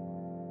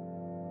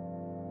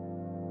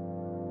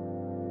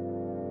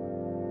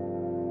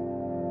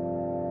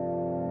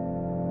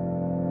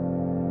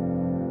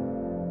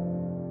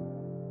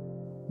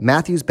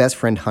 Matthew's best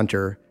friend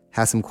Hunter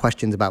has some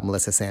questions about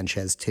Melissa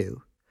Sanchez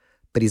too,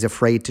 but he's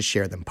afraid to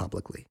share them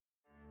publicly.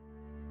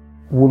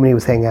 Woman he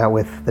was hanging out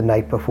with the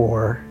night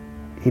before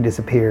he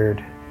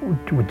disappeared,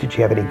 did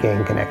she have any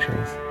gang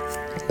connections?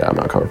 Yeah, I'm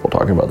not comfortable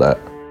talking about that.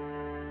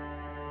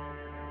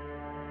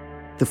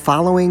 The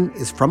following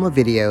is from a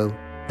video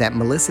that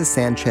Melissa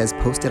Sanchez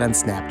posted on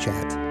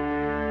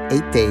Snapchat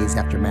 8 days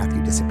after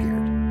Matthew disappeared.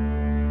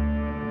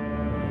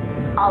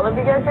 All of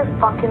you guys are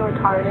fucking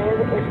retarded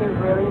if you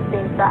really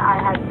think that I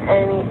had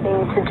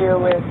anything to do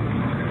with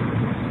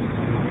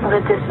the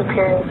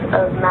disappearance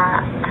of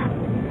Matt.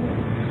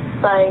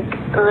 Like,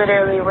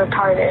 literally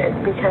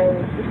retarded,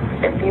 because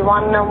if you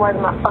want to know where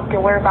my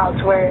fucking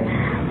whereabouts were,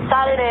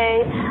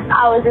 Saturday,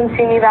 I was in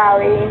Simi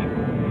Valley.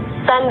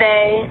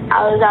 Sunday,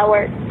 I was at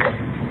work.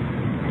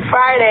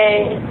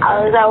 Friday,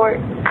 I was at work.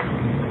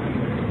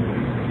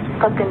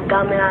 Fucking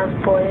dumbass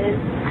boys.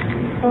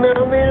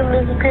 Little made him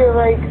disappear,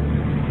 like,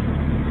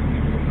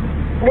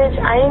 bitch,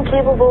 I ain't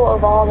capable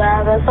of all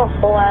that. That's a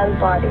whole ass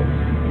body.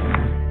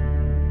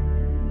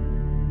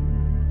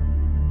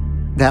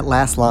 That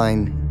last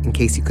line, in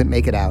case you couldn't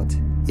make it out,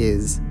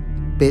 is,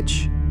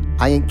 bitch,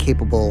 I ain't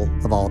capable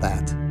of all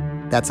that.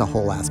 That's a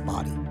whole ass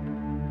body.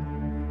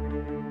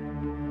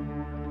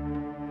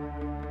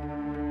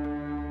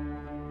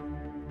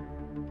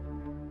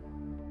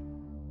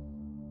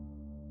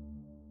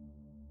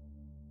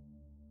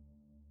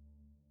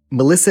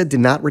 Melissa did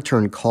not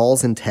return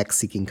calls and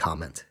texts seeking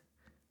comment.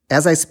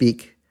 As I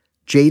speak,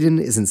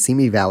 Jayden is in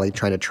Simi Valley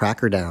trying to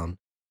track her down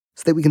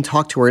so that we can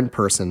talk to her in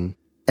person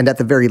and at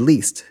the very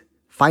least,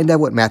 find out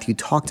what Matthew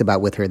talked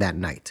about with her that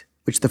night,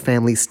 which the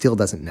family still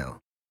doesn't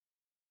know.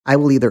 I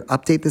will either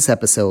update this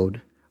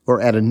episode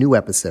or add a new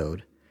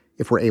episode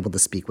if we're able to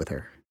speak with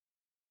her.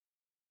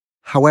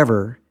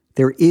 However,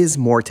 there is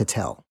more to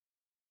tell.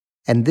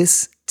 And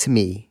this, to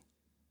me,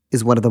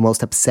 is one of the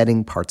most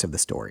upsetting parts of the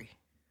story.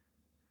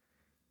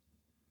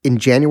 In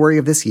January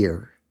of this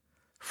year,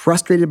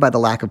 frustrated by the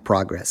lack of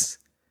progress,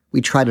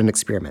 we tried an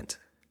experiment.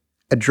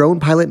 A drone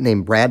pilot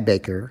named Brad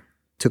Baker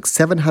took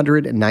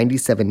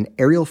 797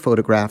 aerial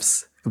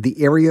photographs of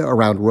the area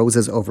around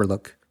Rosa's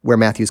Overlook, where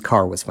Matthew's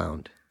car was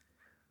found.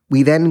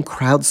 We then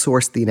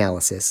crowdsourced the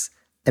analysis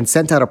and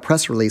sent out a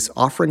press release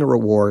offering a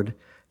reward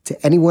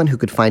to anyone who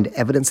could find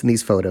evidence in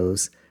these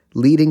photos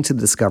leading to the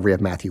discovery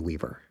of Matthew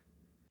Weaver.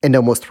 And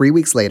almost 3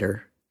 weeks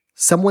later,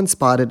 someone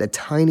spotted a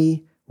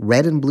tiny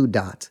red and blue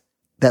dot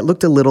that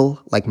looked a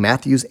little like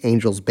Matthew's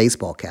Angels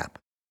baseball cap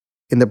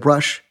in the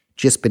brush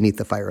just beneath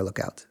the fire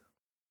lookout.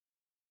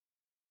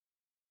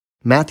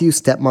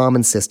 Matthew's stepmom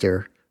and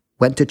sister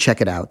went to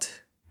check it out,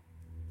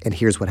 and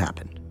here's what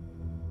happened.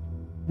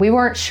 We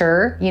weren't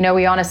sure,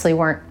 we honestly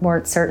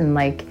weren't certain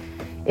like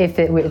if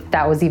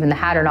that was even the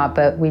hat or not,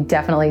 but we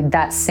definitely,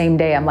 that same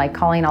day, I'm like,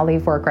 Colleen, I'll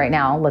leave work right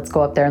now. Let's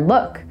go up there and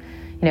look,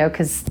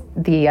 because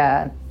the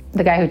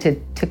guy who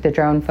took the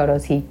drone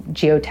photos, he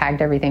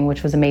geotagged everything,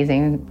 which was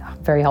amazing,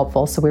 very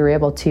helpful. So we were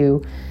able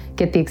to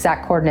get the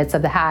exact coordinates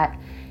of the hat.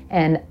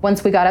 And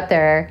once we got up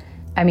there,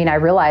 I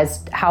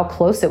realized how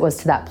close it was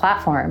to that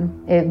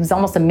platform. It was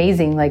almost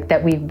amazing like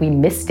that we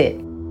missed it.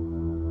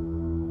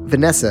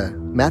 Vanessa,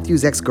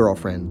 Matthew's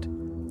ex-girlfriend,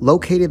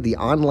 located the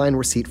online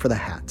receipt for the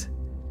hat,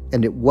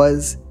 and it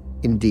was,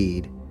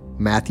 indeed,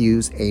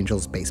 Matthew's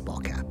Angels baseball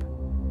cap.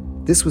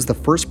 This was the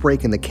first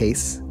break in the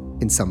case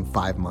in some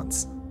 5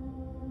 months.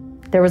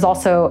 There was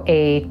also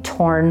a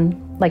torn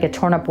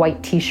up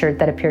white t-shirt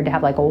that appeared to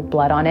have like old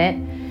blood on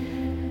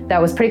it.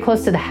 That was pretty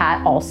close to the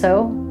hat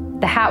also.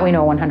 The hat, we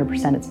know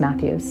 100% it's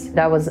Matthew's.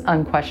 That was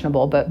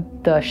unquestionable,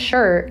 but the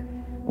shirt,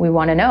 we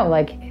want to know,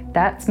 like,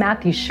 that's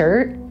Matthew's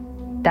shirt.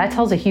 That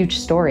tells a huge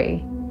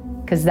story,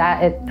 because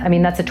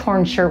that's a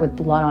torn shirt with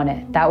blood on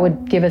it. That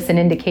would give us an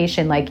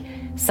indication like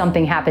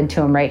something happened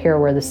to him right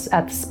here at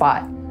the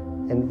spot.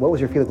 And what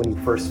was your feeling when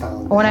you first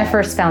found that? When I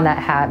first found that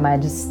hat, my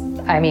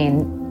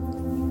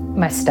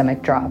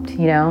stomach dropped,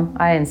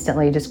 I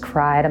instantly just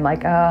cried. I'm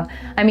like,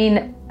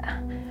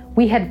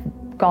 we had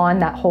gone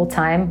that whole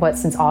time,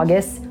 since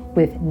August,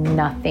 with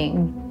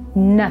nothing,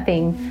 not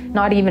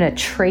even a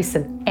trace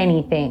of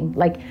anything.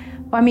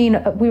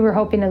 We were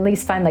hoping to at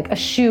least find like a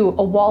shoe,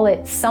 a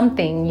wallet,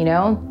 something,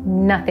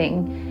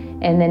 nothing.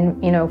 And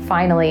then,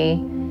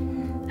 finally,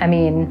 I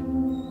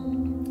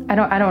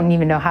don't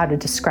even know how to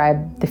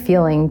describe the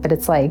feeling, but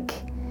it's like,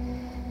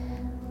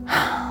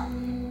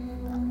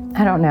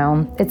 I don't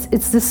know.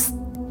 It's this,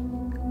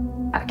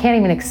 I can't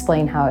even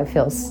explain how it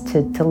feels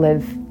to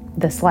live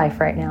this life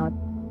right now.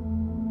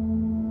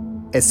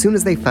 As soon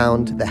as they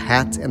found the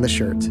hat and the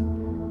shirt,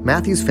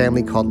 Matthew's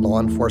family called law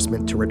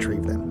enforcement to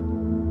retrieve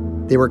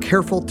them. They were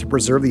careful to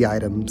preserve the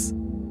items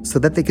so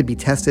that they could be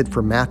tested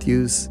for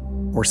Matthew's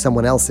or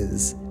someone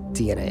else's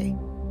DNA.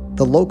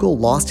 The local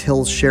Lost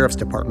Hills Sheriff's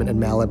Department in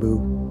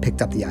Malibu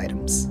picked up the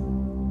items.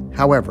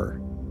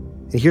 However,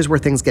 and here's where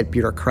things get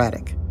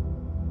bureaucratic,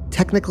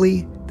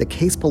 technically, the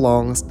case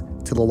belongs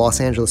to the Los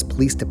Angeles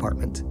Police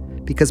Department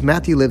because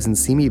Matthew lives in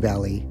Simi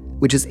Valley,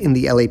 which is in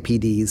the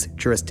LAPD's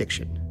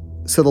jurisdiction.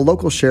 So the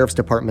local sheriff's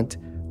department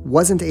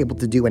wasn't able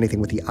to do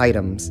anything with the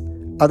items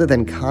other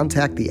than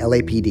contact the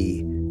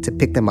LAPD to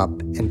pick them up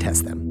and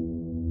test them.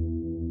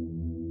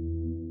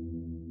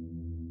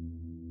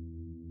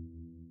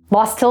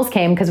 Lost Hills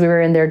came because we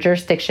were in their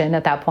jurisdiction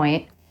at that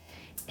point,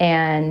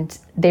 and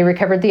they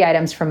recovered the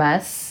items from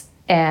us,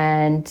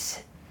 and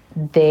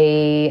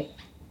they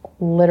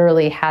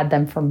literally had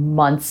them for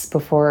months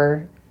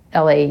before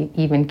LA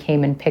even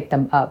came and picked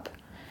them up.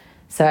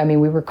 So,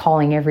 we were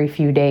calling every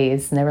few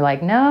days, and they were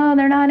like, no,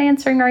 they're not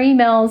answering our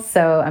emails.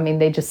 So,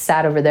 they just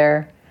sat over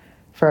there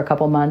for a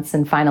couple months,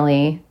 and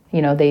finally,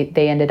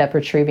 they ended up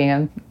retrieving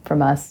them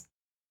from us.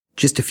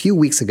 Just a few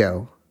weeks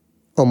ago,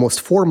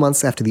 almost 4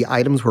 months after the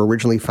items were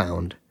originally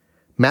found,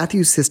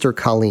 Matthew's sister,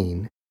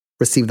 Colleen,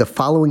 received the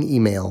following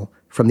email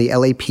from the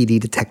LAPD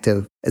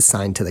detective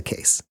assigned to the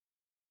case.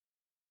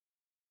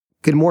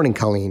 Good morning,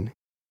 Colleen.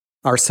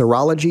 Our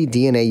serology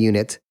DNA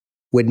unit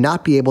would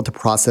not be able to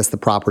process the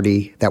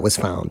property that was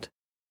found,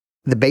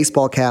 the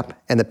baseball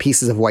cap and the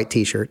pieces of white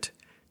t-shirt,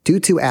 due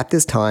to, at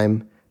this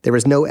time, there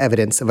is no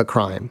evidence of a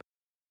crime.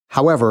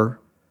 However,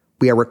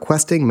 we are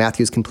requesting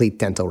Matthew's complete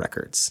dental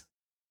records.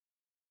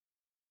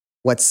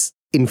 What's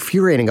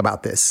infuriating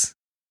about this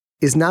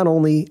is not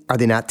only are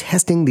they not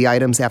testing the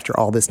items after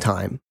all this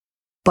time,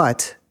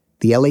 but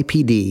the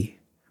LAPD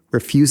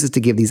refuses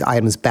to give these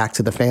items back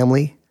to the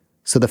family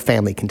so the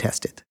family can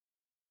test it.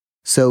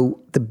 So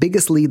the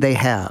biggest lead they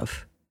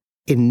have,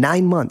 in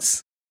 9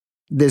 months,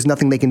 there's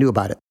nothing they can do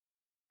about it.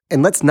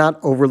 And let's not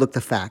overlook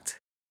the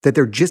fact that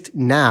they're just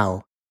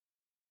now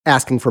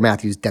asking for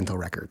Matthew's dental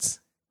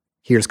records.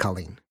 Here's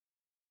Colleen.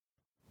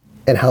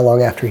 And how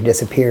long after he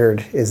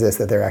disappeared is this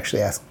that they're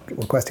actually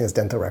requesting his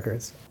dental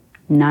records?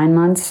 9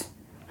 months.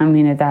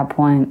 At that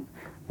point,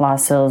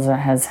 Lost Hills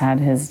has had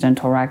his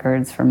dental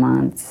records for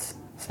months.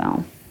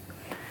 So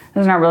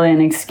there's not really an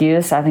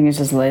excuse. I think it's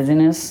just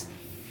laziness.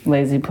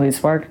 Lazy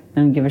police work.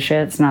 They don't give a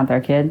shit. It's not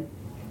their kid.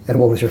 And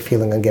what was your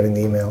feeling on getting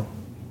the email?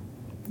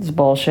 It's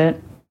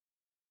bullshit.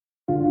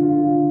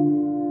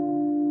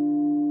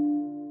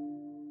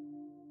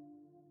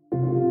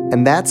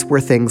 And that's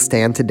where things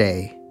stand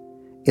today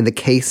in the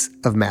case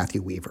of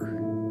Matthew Weaver.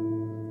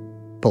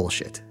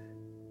 Bullshit.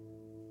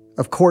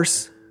 Of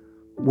course,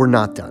 we're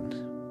not done.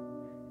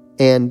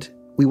 And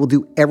we will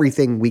do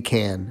everything we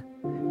can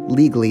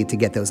legally to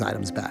get those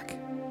items back.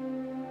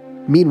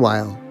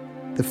 Meanwhile,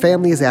 the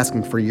family is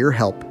asking for your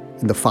help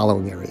in the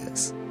following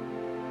areas.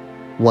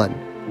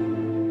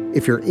 1.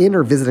 If you're in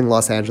or visiting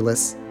Los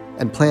Angeles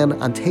and plan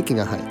on taking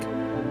a hike,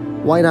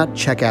 why not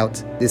check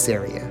out this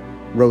area,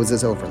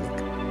 Rose's Overlook?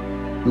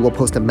 We will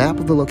post a map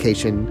of the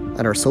location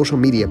on our social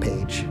media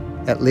page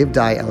at Live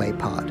Die LA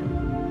Pod.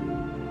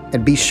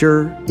 And be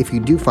sure, if you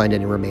do find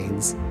any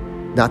remains,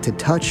 not to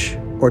touch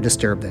or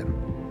disturb them.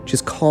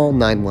 Just call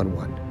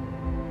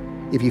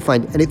 911. If you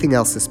find anything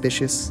else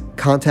suspicious,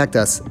 contact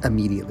us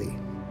immediately.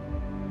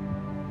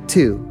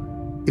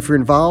 2, if you're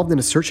involved in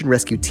a search and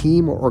rescue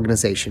team or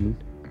organization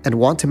and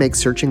want to make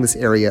searching this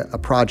area a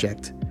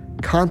project,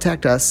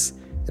 contact us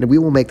and we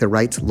will make the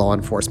right law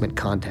enforcement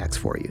contacts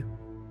for you.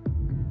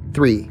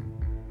 3,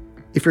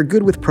 if you're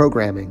good with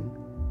programming,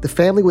 the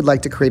family would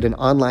like to create an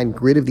online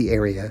grid of the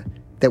area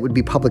that would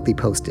be publicly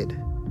posted.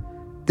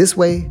 This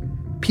way,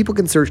 people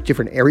can search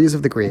different areas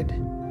of the grid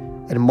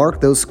and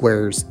mark those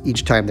squares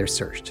each time they're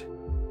searched.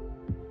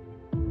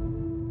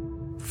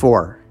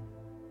 4,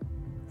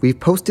 we've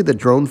posted the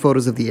drone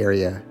photos of the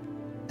area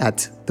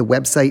at the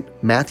website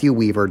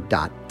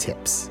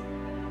matthewweaver.tips,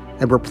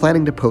 and we're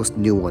planning to post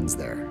new ones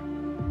there.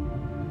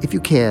 If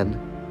you can,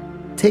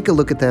 take a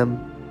look at them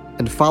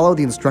and follow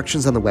the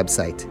instructions on the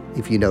website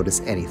if you notice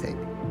anything.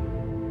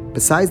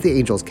 Besides the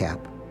angel's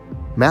cap,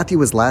 Matthew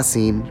was last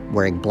seen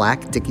wearing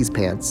black Dickies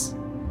pants,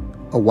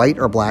 a white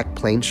or black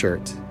plain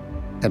shirt,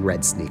 and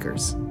red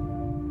sneakers.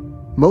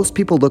 Most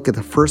people look at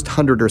the first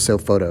 100 or so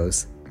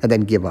photos and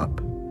then give up,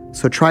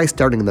 so try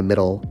starting in the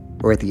middle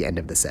or at the end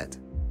of the set.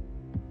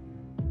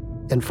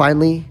 And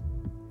finally,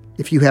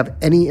 if you have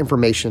any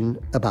information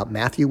about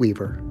Matthew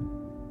Weaver,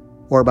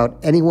 or about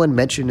anyone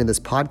mentioned in this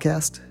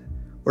podcast,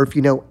 or if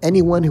you know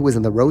anyone who was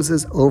in the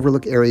Roses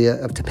Overlook area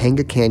of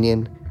Topanga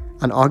Canyon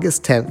on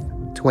August 10th,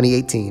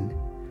 2018,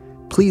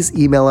 please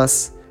email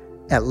us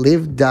at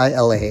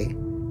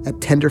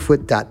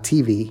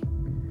livedila@tenderfoot.tv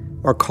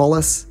or call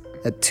us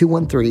at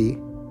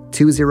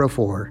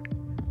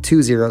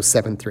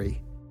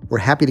 213-204-2073. We're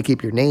happy to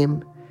keep your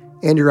name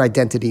and your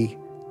identity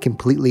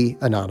completely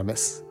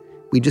anonymous.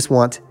 We just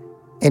want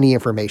any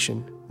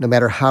information, no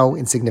matter how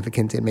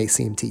insignificant it may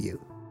seem to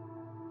you.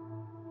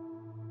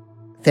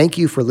 Thank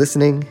you for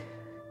listening,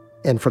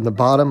 and from the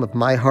bottom of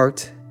my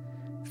heart,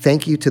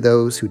 thank you to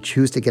those who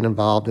choose to get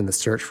involved in the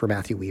search for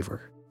Matthew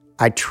Weaver.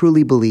 I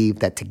truly believe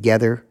that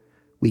together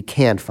we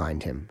can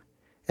find him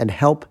and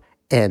help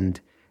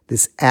end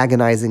this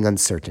agonizing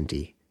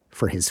uncertainty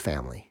for his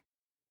family.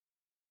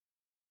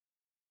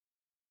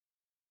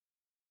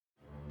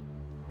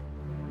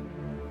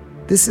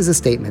 This is a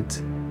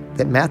statement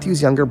that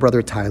Matthew's younger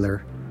brother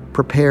Tyler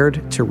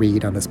prepared to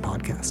read on this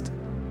podcast.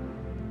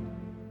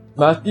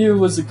 Matthew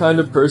was the kind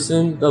of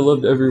person that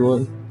loved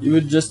everyone. He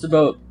would put just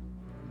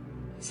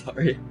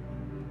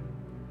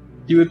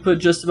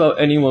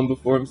about anyone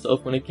before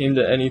himself when it came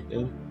to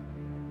anything.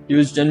 He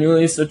was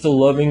genuinely such a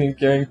loving and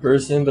caring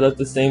person, but at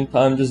the same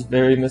time just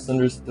very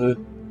misunderstood.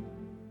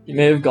 He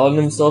may have gotten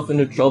himself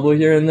into trouble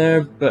here and there,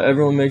 but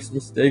everyone makes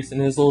mistakes,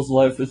 and his whole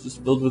life was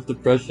just filled with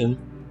depression.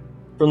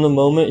 From the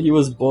moment he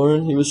was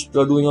born, he was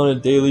struggling on a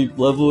daily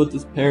level with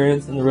his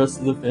parents and the rest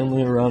of the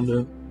family around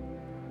him.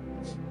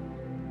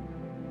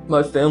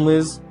 My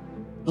family's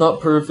not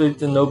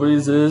perfect and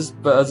nobody's is,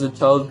 but as a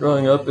child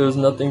growing up, it was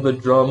nothing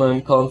but drama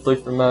and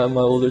conflict for Matt and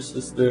my older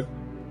sister.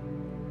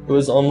 It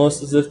was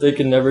almost as if they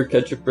could never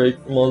catch a break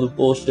from all the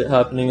bullshit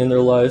happening in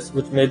their lives,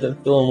 which made them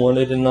feel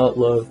unwanted and not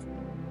loved.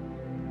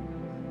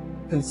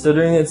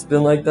 Considering it's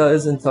been like that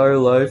his entire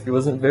life, he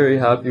wasn't very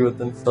happy with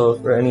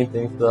himself or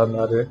anything for that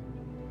matter.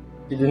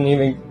 He didn't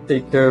even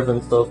take care of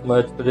himself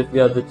much, but if he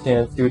had the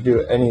chance, he would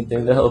do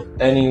anything to help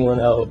anyone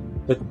out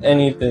with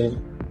anything.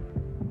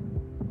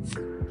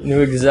 He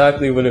knew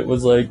exactly what it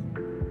was like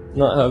to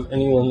not have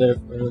anyone there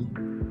for him.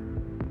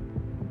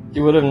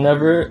 He would have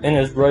never, in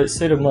his right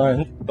state of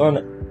mind, gone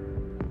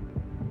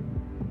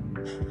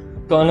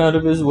out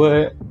of his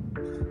way.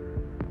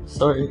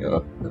 Sorry,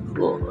 that's a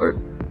little hard.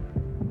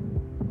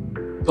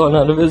 Gone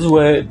out of his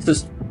way to.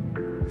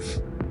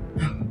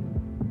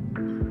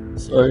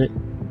 Sorry.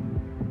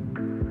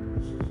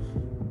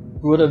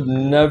 He would have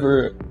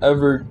never,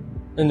 ever,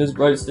 in his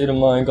right state of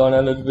mind, gone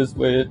out of his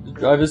way to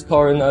drive his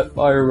car in that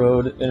fire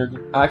road and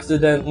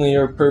accidentally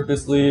or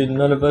purposely,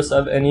 none of us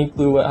have any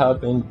clue what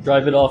happened,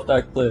 drive it off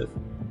that cliff.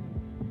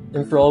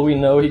 And for all we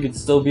know, he could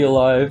still be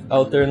alive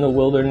out there in the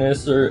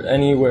wilderness or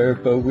anywhere,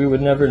 but we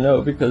would never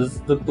know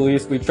because the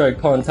police we tried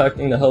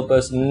contacting to help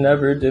us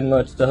never did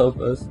much to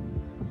help us.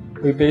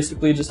 We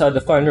basically just had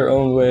to find our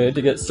own way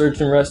to get search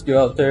and rescue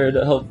out there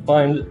to help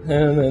find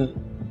him, and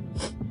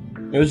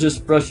it was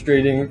just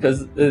frustrating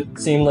because it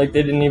seemed like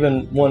they didn't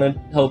even want to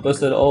help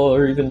us at all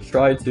or even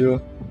try to.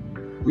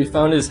 We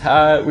found his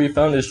hat, we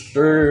found his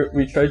shirt,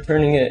 we tried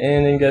turning it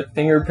in and get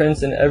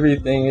fingerprints and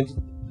everything.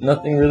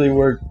 Nothing really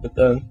worked with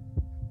them.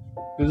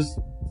 It was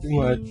too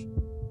much.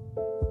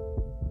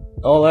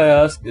 All I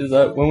ask is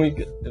that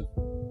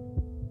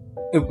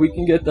if we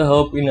can get the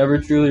help we never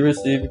truly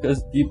receive,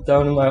 because deep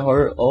down in my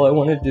heart, all I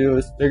want to do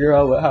is figure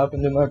out what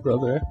happened to my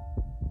brother.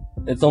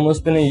 It's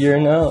almost been a year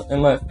now,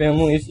 and my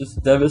family is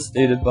just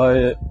devastated by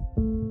it.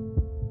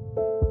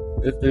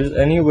 If there's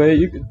any way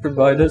you could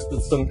provide us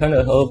with some kind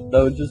of help,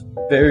 that would just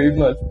very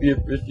much be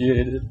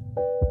appreciated.